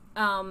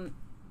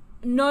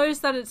 knows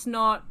that it's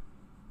not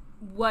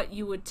what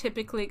you would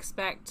typically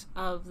expect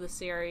of the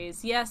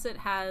series. Yes, it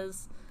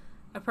has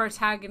a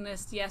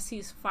protagonist. Yes,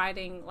 he's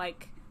fighting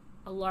like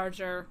a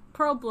larger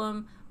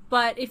problem.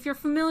 But if you're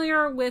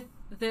familiar with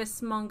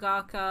this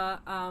mangaka,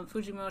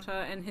 Fujimoto,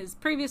 and his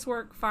previous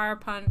work, Fire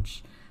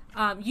Punch,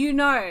 you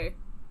know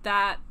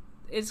that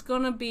there's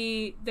gonna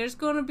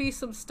be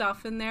some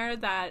stuff in there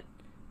that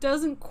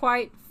doesn't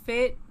quite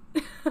fit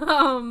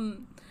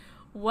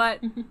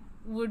what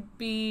would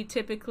be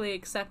typically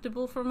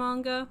acceptable for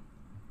manga.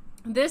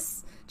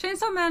 This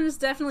Chainsaw Man is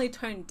definitely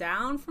toned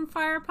down from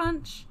Fire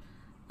Punch,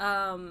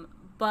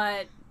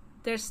 but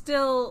there's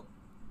still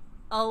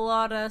a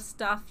lot of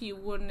stuff you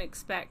wouldn't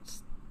expect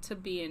to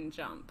be in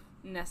Jump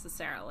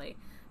necessarily.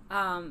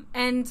 And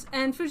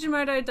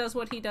Fujimoto does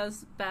what he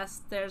does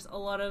best. There's a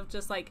lot of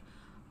just like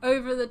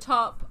over the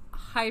top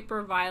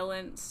hyper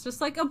violence, just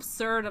like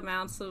absurd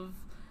amounts of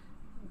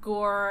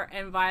gore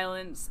and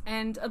violence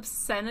and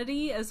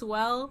obscenity as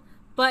well,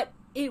 but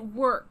it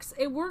works.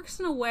 It works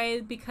in a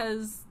way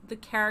because the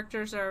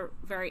characters are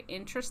very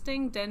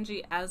interesting.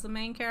 Denji as a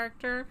main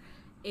character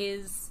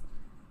is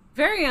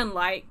very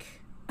unlike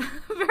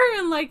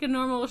a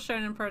normal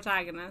shonen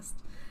protagonist.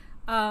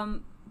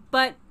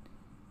 But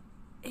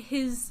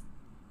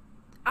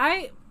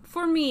I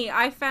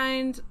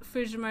find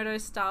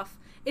Fujimoto's stuff,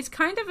 it's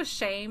kind of a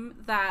shame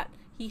that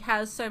he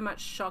has so much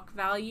shock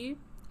value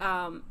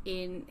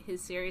in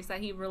his series,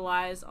 that he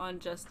relies on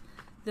just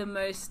the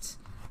most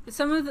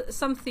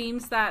some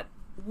themes that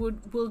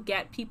will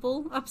get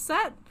people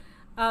upset,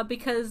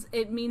 because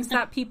it means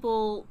that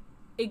people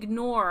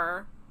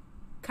ignore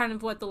kind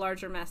of what the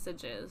larger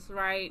message is,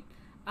 right?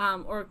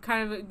 Or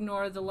kind of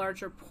ignore the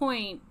larger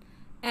point.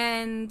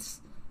 And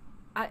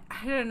I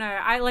don't know.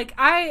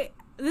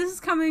 This is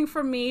coming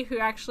from me, who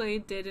actually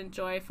did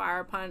enjoy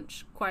Fire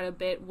Punch quite a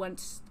bit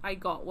once I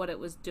got what it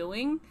was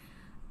doing.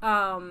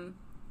 And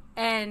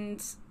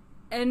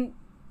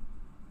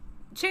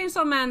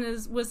Chainsaw Man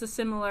was a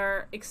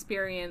similar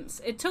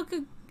experience. It took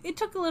a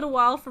little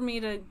while for me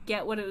to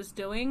get what it was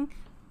doing,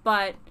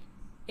 but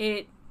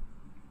it's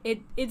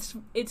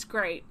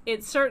great.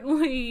 It's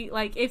certainly,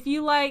 like, if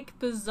you like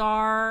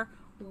bizarre,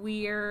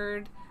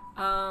 weird,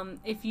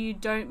 if you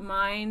don't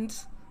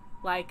mind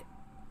like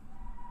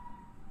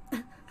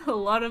a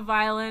lot of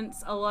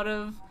violence, a lot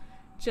of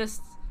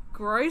just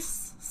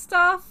gross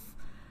stuff,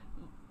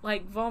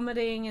 like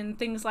vomiting and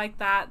things like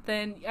that,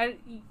 then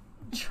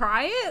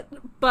try it.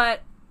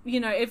 But, you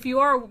know, if you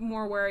are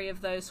more wary of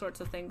those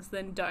sorts of things,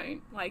 then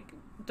don't.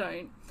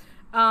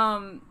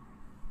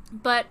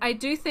 But I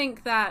do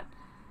think that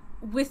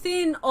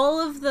within all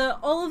of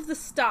the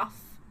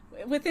stuff,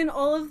 within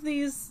all of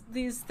these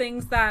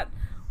things that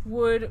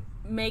would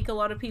make a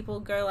lot of people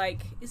go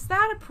like, is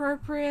that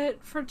appropriate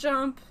for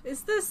Jump?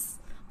 Is this,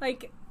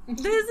 like,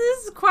 this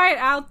is quite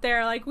out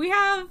there. Like, we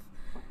have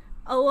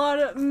a lot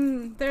of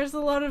there's a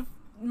lot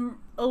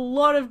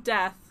of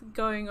death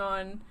going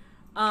on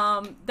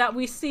that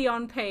we see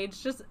on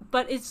page.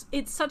 But it's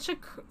such a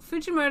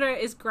Fujimoto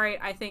is great,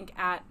 I think,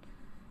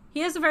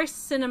 he has a very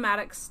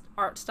cinematic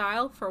art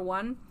style, for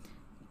one.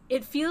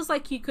 It feels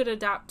like you could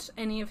adapt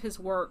any of his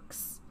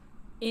works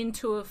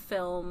into a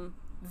film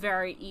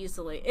very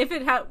easily. If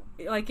it had,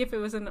 like, if it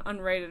was an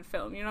unrated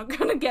film, you're not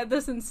gonna get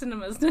this in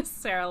cinemas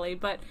necessarily,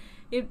 but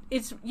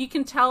it's you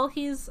can tell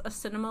he's a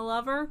cinema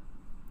lover,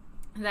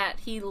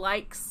 that he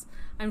likes,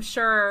 I'm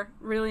sure,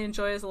 really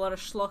enjoys a lot of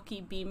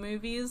schlocky B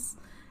movies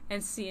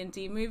and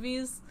C&D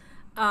movies,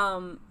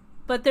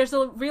 but there's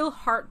a real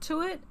heart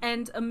to it,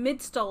 and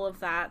amidst all of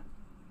that,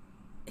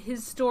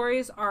 his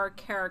stories are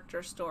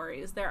character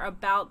stories. They're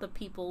about the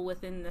people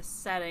within this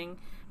setting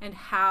and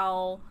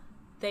how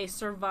they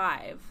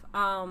survive.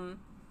 And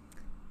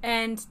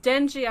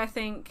Denji, I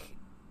think,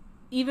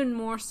 even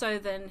more so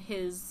than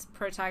his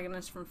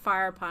protagonist from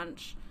Fire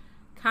Punch,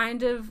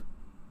 kind of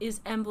is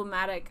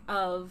emblematic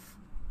of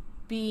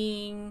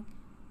being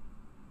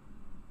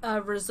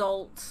a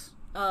result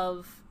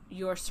of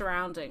your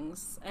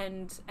surroundings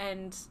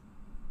and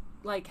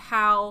like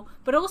how,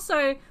 but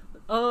also,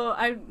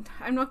 I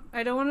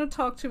don't want to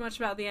talk too much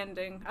about the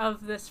ending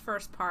of this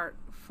first part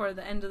for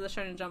the end of the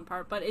Shonen Jump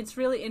part, but it's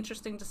really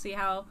interesting to see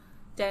how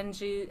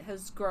Denji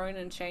has grown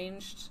and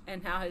changed,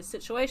 and how his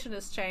situation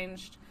has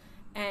changed,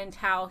 and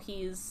how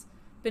he's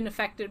been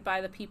affected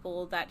by the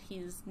people that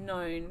he's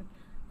known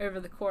over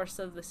the course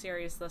of the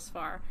series thus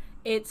far.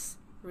 It's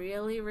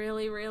really,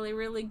 really, really,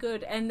 really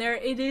good. And there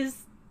it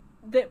is,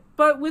 that,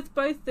 but with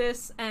both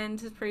this and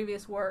his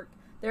previous work,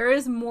 there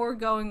is more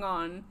going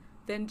on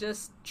than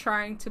just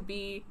trying to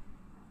be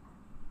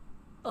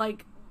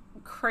like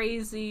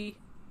crazy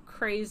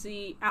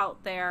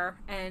out there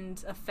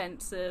and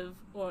offensive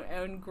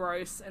and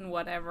gross and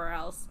whatever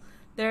else.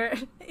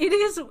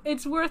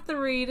 It's worth the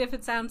read if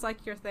it sounds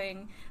like your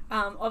thing.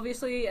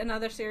 Obviously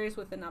another series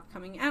with an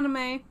upcoming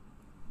anime.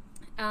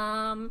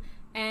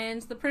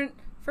 And the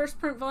first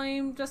print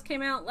volume just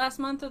came out last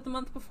month or the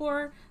month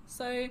before,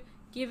 so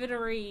give it a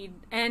read.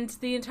 And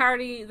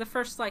the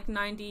first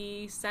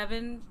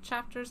 97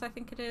 chapters, I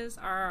think it is,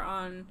 are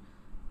on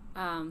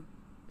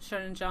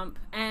Shonen Jump,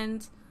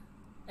 and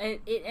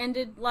it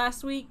ended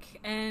last week,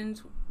 and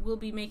we'll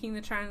be making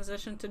the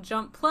transition to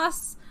Jump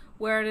Plus,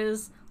 where it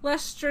is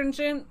less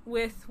stringent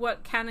with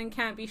what can and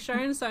can't be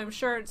shown, so I'm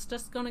sure it's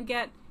just gonna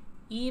get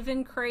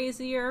even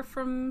crazier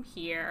from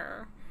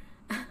here.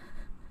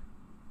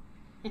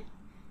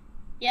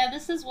 Yeah,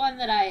 this is one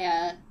that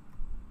I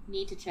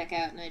need to check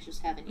out, and I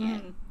just haven't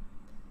yet.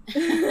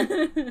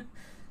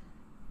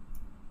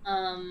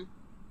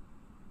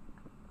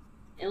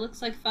 It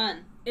looks like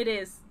fun. It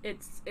is.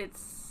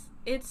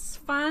 It's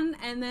fun,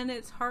 and then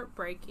it's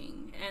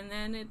heartbreaking, and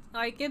then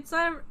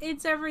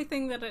it's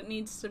everything that it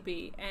needs to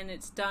be, and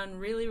it's done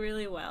really,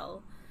 really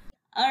well.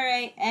 All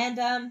right,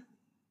 and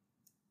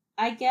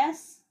I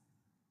guess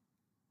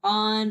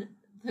on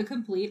the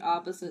complete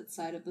opposite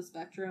side of the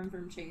spectrum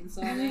from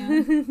Chainsaw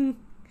Man,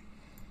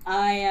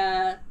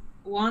 I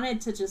wanted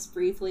to just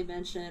briefly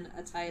mention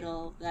a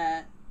title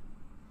that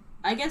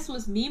I guess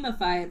was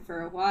meme-ified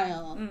for a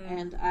while,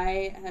 and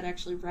I had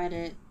actually read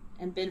it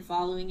and been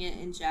following it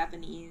in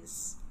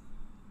Japanese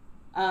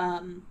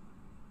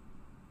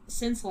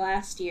since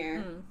last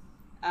year,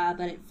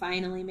 but it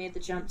finally made the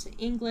jump to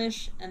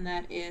English, and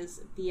that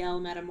is BL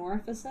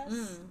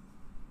Metamorphosis,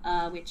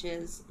 which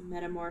is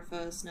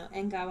Metamorphose no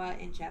Engawa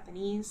in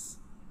Japanese.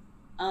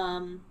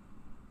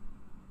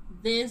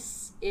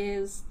 This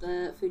is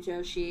the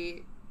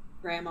Fujoshi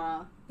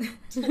grandma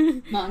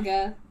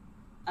manga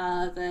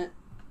that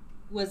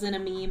was in a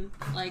meme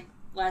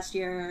last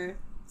year or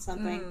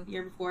something,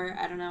 year before,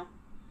 I don't know.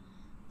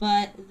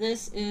 But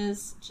this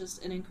is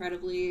just an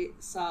incredibly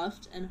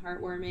soft and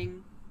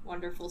heartwarming,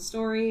 wonderful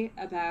story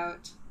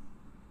about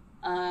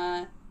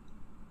a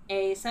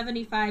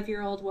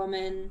 75-year-old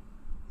woman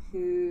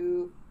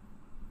who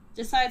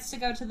decides to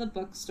go to the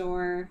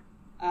bookstore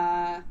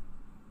and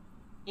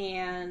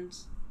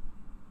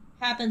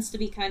happens to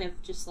be kind of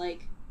just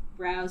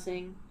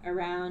browsing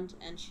around,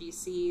 and she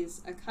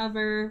sees a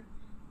cover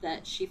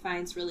that she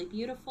finds really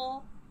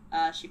beautiful.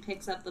 She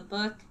picks up the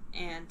book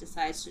and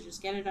decides to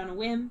just get it on a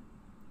whim,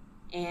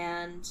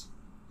 and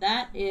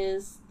that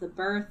is the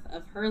birth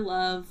of her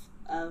love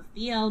of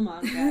BL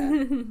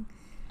manga.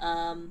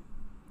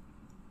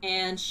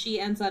 And she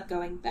ends up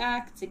going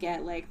back to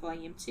get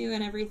volume 2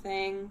 and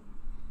everything,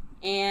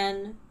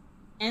 and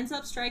ends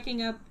up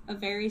striking up a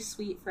very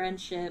sweet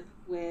friendship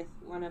with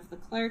one of the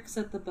clerks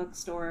at the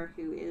bookstore,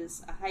 who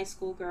is a high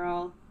school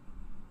girl,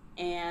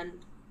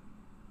 and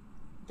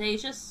they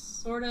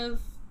just sort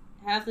of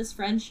have this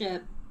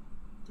friendship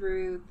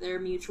through their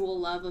mutual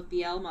love of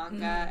BL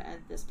manga and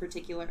this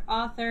particular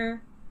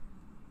author,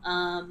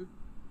 and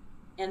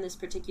this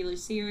particular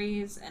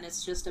series, and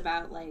it's just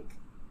about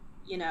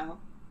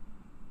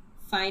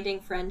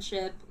finding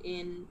friendship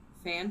in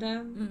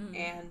fandom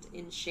and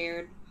in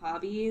shared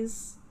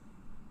hobbies,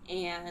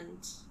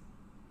 and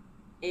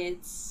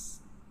it's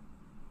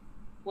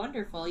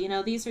wonderful.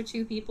 These are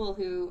two people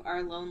who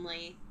are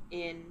lonely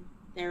in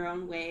their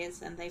own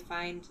ways, and they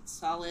find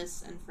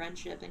solace and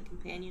friendship and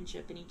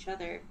companionship in each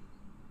other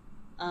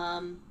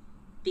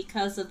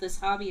because of this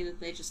hobby that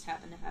they just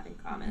happen to have in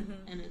common,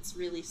 and it's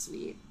really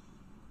sweet.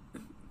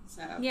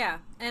 So yeah,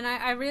 and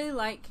I really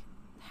like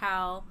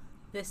how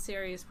this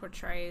series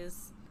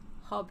portrays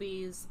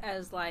hobbies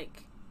as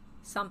like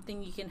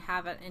something you can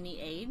have at any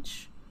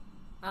age,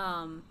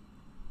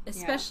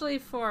 especially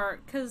for,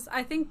 because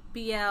I think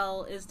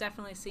BL is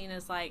definitely seen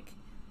as like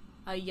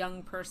a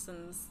young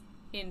person's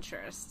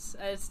interests.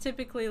 It's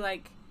typically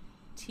like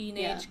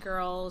teenage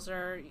girls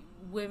or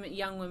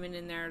young women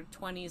in their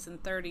 20s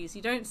and 30s.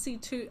 You don't see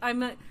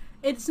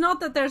it's not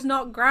that there's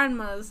not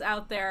grandmas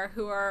out there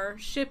who are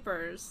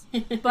shippers,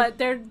 but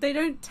they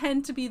don't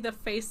tend to be the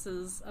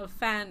faces of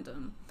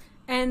fandom.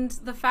 And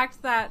the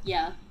fact that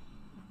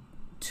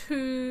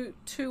two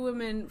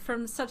women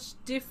from such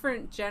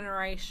different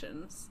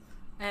generations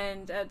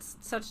and at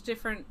such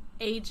different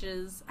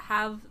ages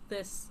have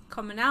this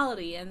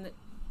commonality, and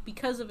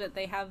because of it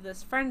they have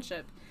this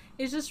friendship,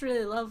 is just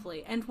really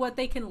lovely. And what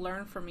they can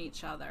learn from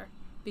each other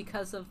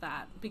because of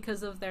that,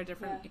 because of their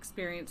different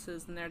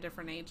experiences and their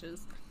different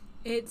ages.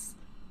 It's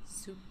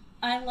super.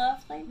 I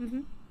love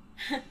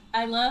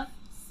I love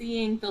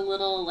seeing the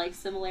little like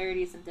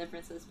similarities and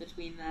differences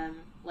between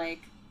them.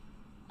 Like,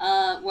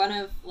 one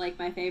of like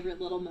my favorite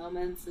little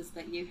moments is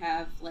that you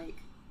have like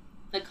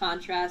the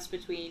contrast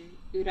between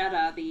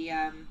Urara, the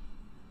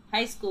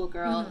high school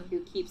girl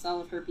who keeps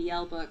all of her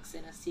BL books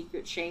in a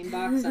secret shame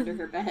box under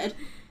her bed,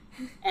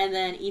 and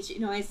then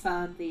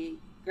Ichinoi-san, the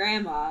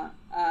grandma,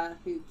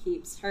 who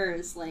keeps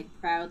hers like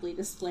proudly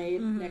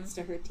displayed next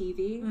to her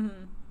TV.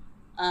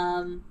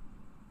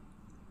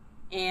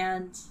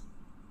 And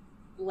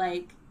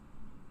like,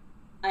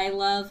 I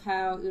love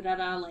how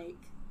Urara, like,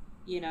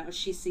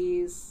 she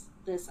sees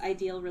this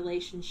ideal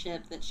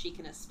relationship that she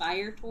can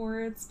aspire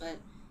towards, but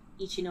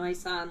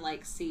Ichinoi-san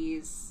like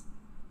sees,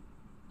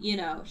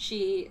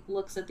 she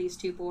looks at these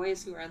two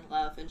boys who are in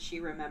love and she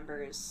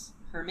remembers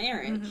her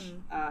marriage.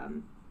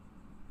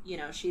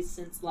 She's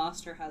since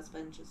lost her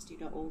husband just due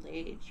to old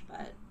age,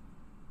 but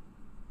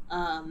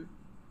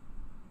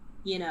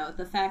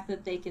the fact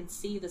that they can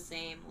see the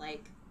same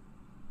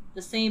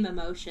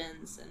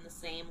emotions and the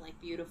same like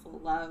beautiful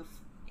love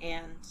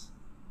and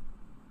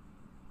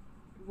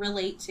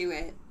relate to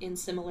it in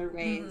similar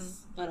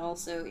ways, but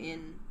also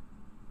in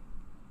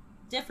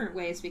different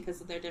ways because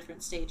of their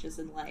different stages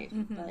in life,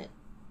 but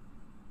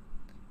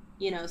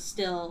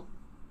still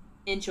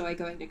enjoy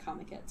going to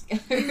Comic-Con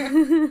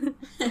together.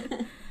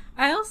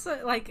 I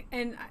also like,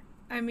 and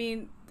I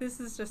mean, this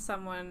is just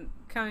someone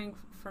coming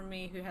from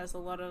me who has a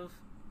lot of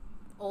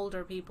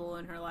older people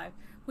in her life.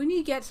 When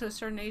you get to a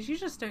certain age, you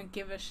just don't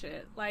give a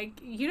shit.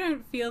 Like, you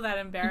don't feel that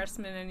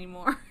embarrassment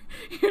anymore.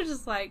 You're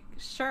just like,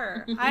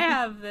 sure, I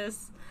have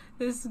this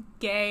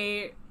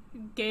gay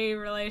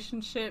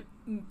relationship,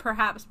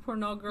 perhaps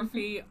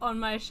pornography on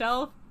my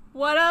shelf.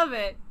 What of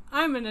it?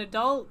 I'm an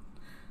adult.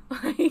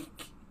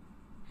 Like,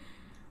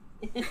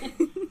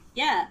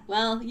 yeah,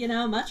 well,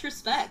 much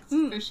respect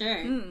for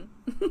sure.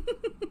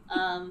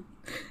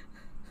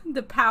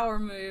 The power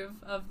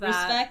move of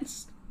that.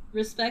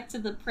 Respect to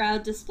the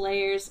proud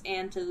displayers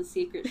and to the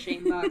secret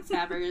shame box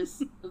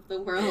havers of the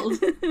world.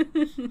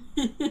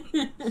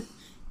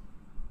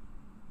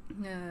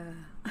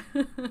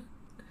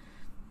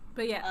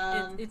 But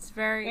yeah, it's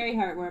very, very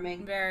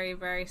heartwarming, very,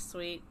 very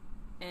sweet,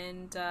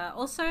 and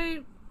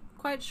also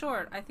quite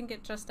short. I think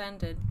it just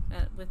ended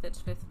with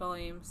its 5th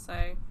volume,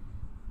 so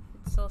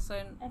it's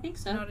also, I think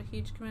so, not a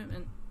huge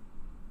commitment.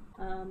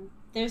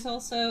 There's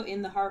also,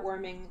 in the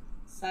heartwarming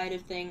side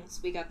of things,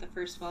 we got the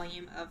 1st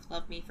volume of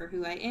Love Me for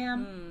Who I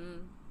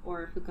Am,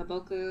 or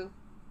Fukaboku,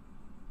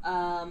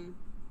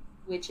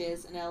 which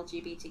is an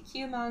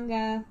LGBTQ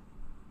manga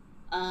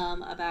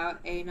about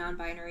a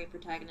non-binary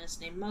protagonist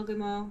named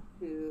Mogumo,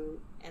 who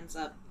ends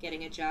up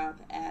getting a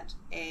job at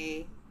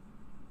a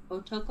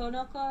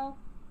otokonoko,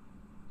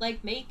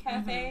 like, maid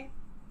cafe.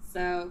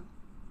 So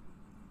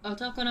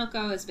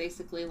otokonoko is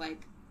basically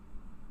like,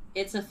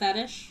 it's a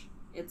fetish.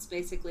 It's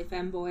basically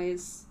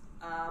femboys.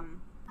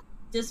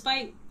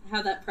 Despite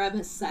how that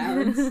premise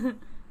sounds,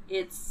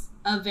 it's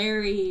a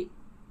very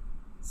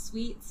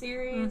sweet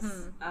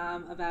series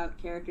about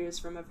characters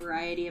from a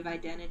variety of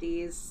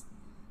identities,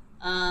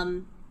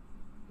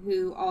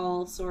 who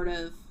all sort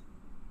of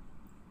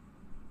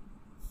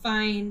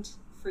find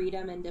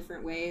freedom in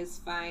different ways,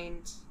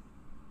 find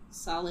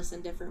solace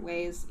in different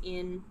ways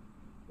in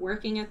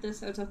working at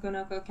this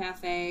otokonoko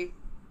cafe.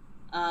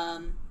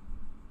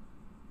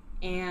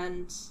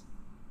 And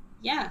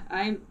yeah,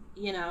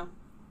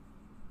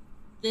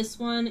 this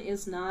one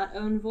is not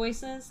Own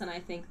Voices, and I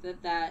think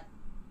that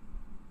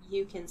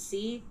you can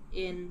see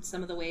in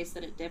some of the ways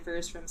that it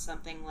differs from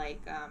something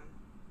like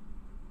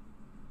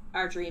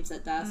Our Dreams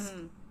at Dusk,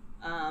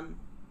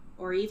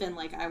 or even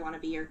like I Want to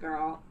Be Your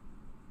Girl.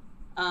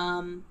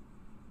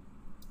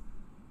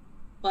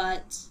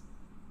 But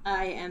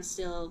I am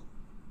still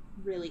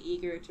really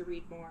eager to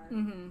read more,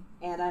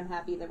 and I'm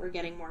happy that we're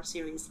getting more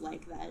series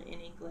like that in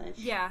English.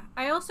 Yeah,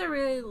 I also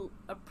really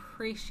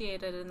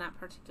appreciated in that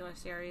particular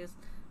series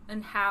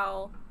and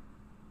how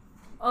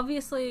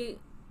obviously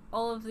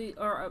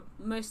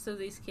most of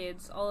these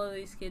kids, all of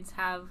these kids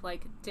have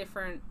like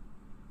different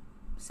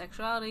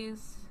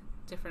sexualities,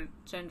 different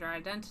gender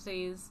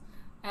identities,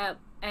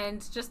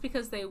 and just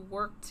because they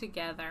work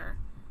together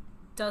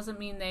doesn't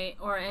mean they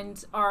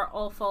are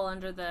all fall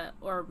under the,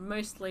 or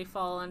mostly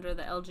fall under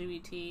the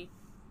LGBT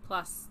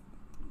plus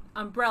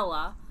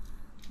umbrella.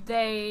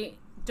 They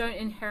don't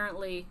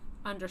inherently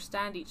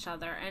understand each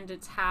other, and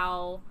it's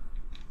how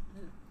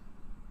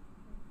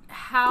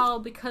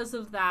because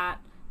of that,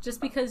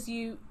 just because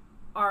you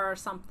are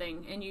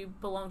something and you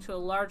belong to a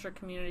larger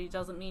community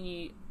doesn't mean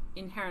you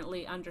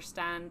inherently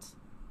understand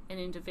an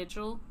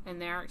individual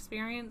and their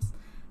experience.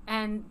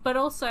 But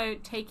also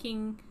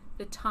taking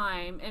the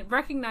time and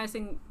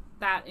recognizing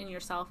that in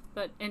yourself,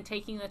 and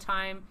taking the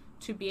time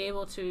to be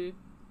able to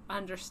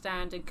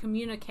understand and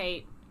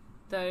communicate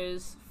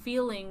those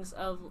feelings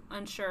of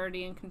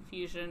unsurety and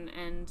confusion,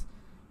 and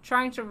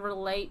trying to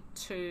relate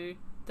to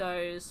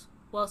those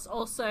whilst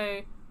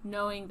also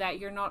knowing that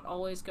you're not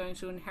always going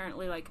to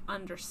inherently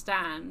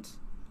understand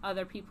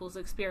other people's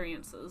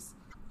experiences.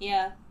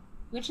 Yeah,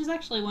 which is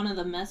actually one of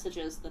the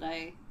messages that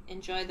I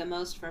enjoy the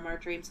most from Our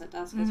Dreams at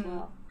Dusk as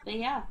well. But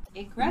yeah,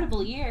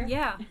 incredible year.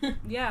 Yeah,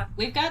 yeah.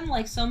 We've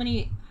gotten so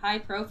many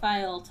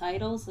high-profile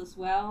titles as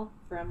well,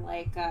 from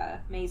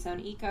Maison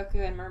Ikkoku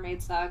and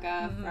Mermaid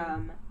Saga,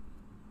 from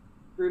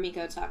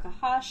Rumiko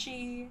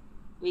Takahashi.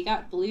 We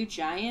got Blue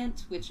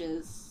Giant, which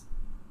is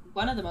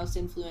one of the most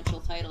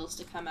influential titles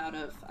to come out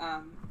of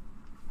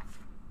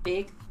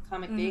Big,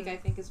 Comic Big, I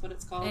think is what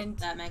it's called, and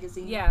that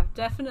magazine. Yeah,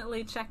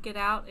 definitely check it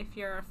out if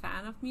you're a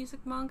fan of music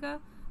manga.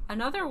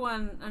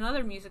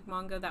 Another music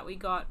manga that we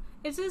got,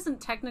 it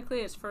isn't technically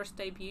its first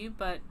debut,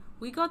 but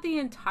we got the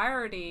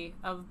entirety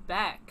of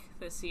Beck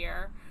this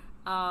year.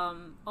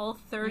 All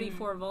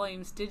 34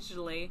 volumes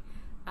digitally,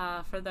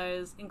 for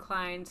those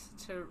inclined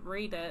to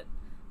read it,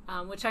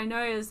 which I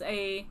know is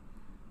a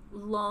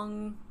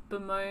long,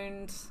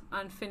 bemoaned,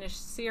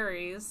 unfinished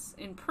series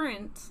in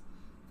print,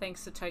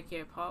 thanks to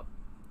Tokyo Pop.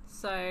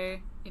 So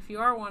if you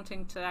are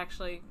wanting to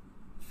actually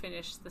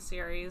finish the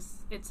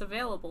series, it's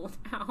available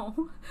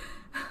now.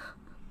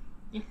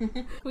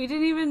 We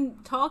didn't even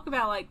talk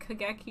about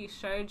Kageki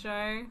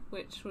Shoujo,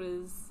 which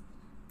was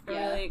a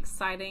really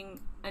exciting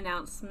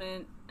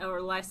announcement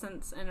or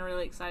license and a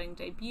really exciting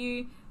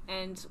debut,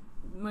 and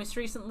most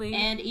recently,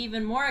 and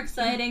even more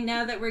exciting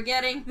now that we're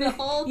getting the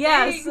whole thing.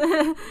 Yes,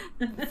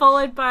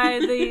 followed by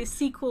the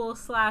sequel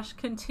 /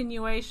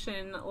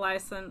 continuation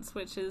license,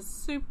 which is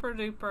super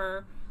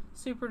duper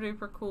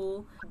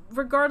cool.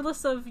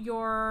 Regardless of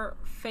your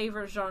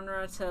favorite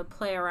genre to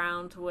play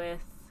around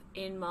with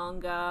in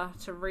manga,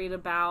 to read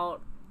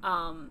about,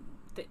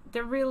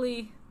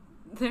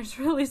 there's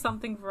really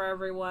something for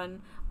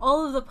everyone.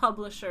 All of the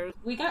publishers.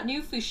 We got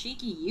new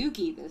Fushigi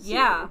Yugi this year.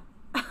 Yeah.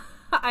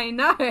 I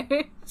know.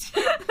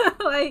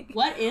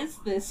 What is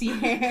this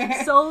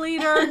year? Soul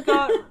Eater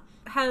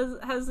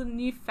has a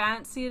new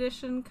fancy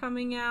edition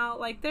coming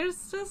out.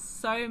 There's just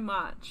so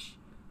much.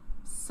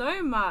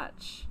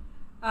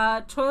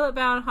 Toilet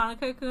Bound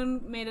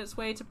Hanako-kun made its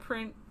way to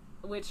print,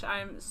 which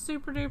I'm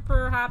super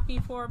duper happy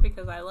for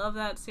because I love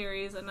that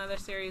series. Another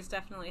series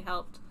definitely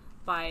helped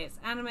by its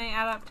anime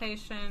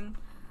adaptation.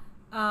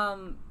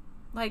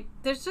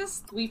 There's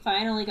just... We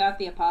finally got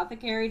the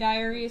Apothecary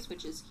Diaries,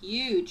 which is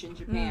huge in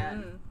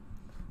Japan.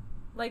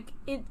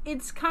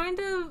 It's kind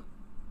of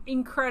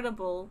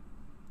incredible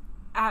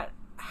at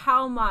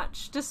how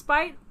much,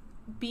 despite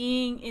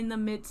being in the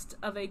midst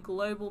of a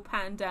global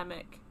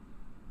pandemic,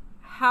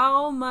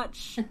 how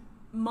much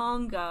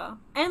manga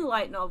and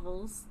light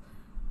novels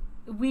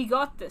we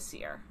got this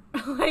year.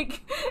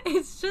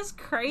 It's just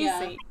crazy.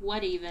 Yeah,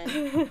 what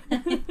even?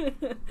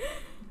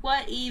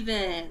 What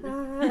even?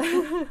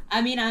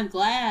 I mean, I'm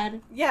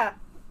glad. Yeah.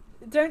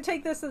 Don't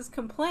take this as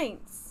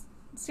complaints.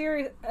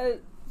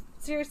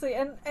 Seriously,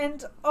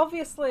 and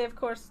obviously, of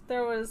course,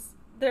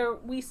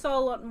 we saw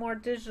a lot more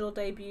digital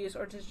debuts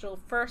or digital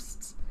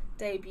first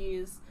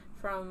debuts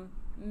from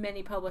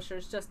many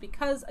publishers, just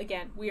because,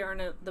 again, we are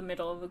in the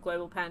middle of a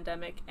global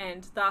pandemic,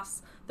 and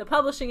thus the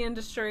publishing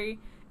industry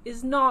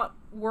is not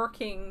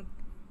working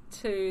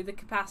to the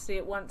capacity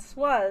it once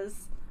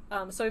was.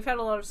 So we've had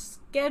a lot of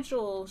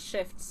schedule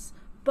shifts,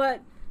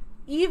 but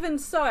even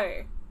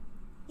so,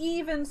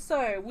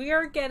 we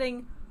are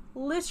getting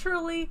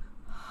literally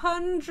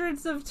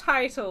hundreds of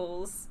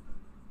titles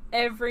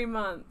every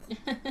month.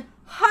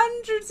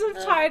 Hundreds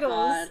of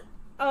titles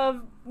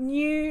of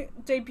new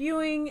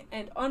debuting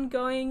and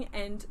ongoing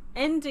and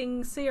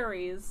ending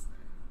series.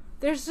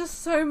 There's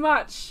just so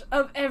much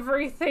of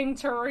everything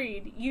to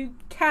read. You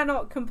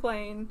cannot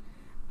complain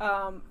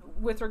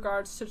with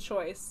regards to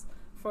choice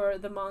for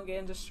the manga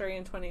industry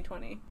in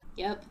 2020.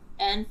 Yep.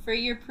 And for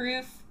your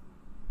proof,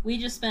 we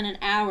just spent an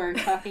hour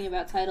talking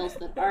about titles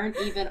that aren't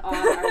even on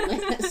our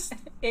list.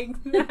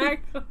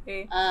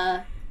 Exactly.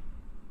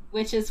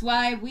 Which is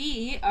why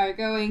we are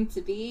going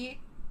to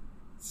be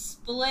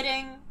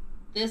splitting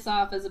this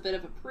off as a bit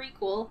of a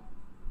prequel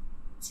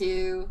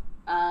to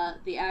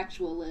the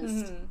actual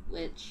list,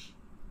 which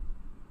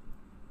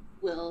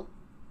will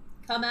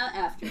come out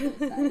after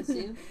this, I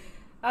assume.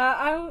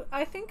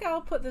 I think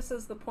I'll put this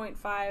as the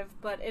 0.5,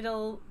 but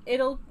it'll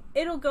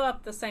go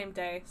up the same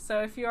day.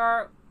 So if you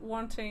are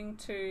wanting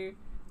to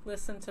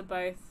listen to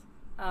both,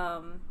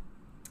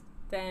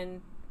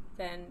 then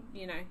then,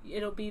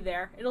 it'll be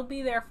there. It'll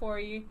be there for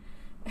you.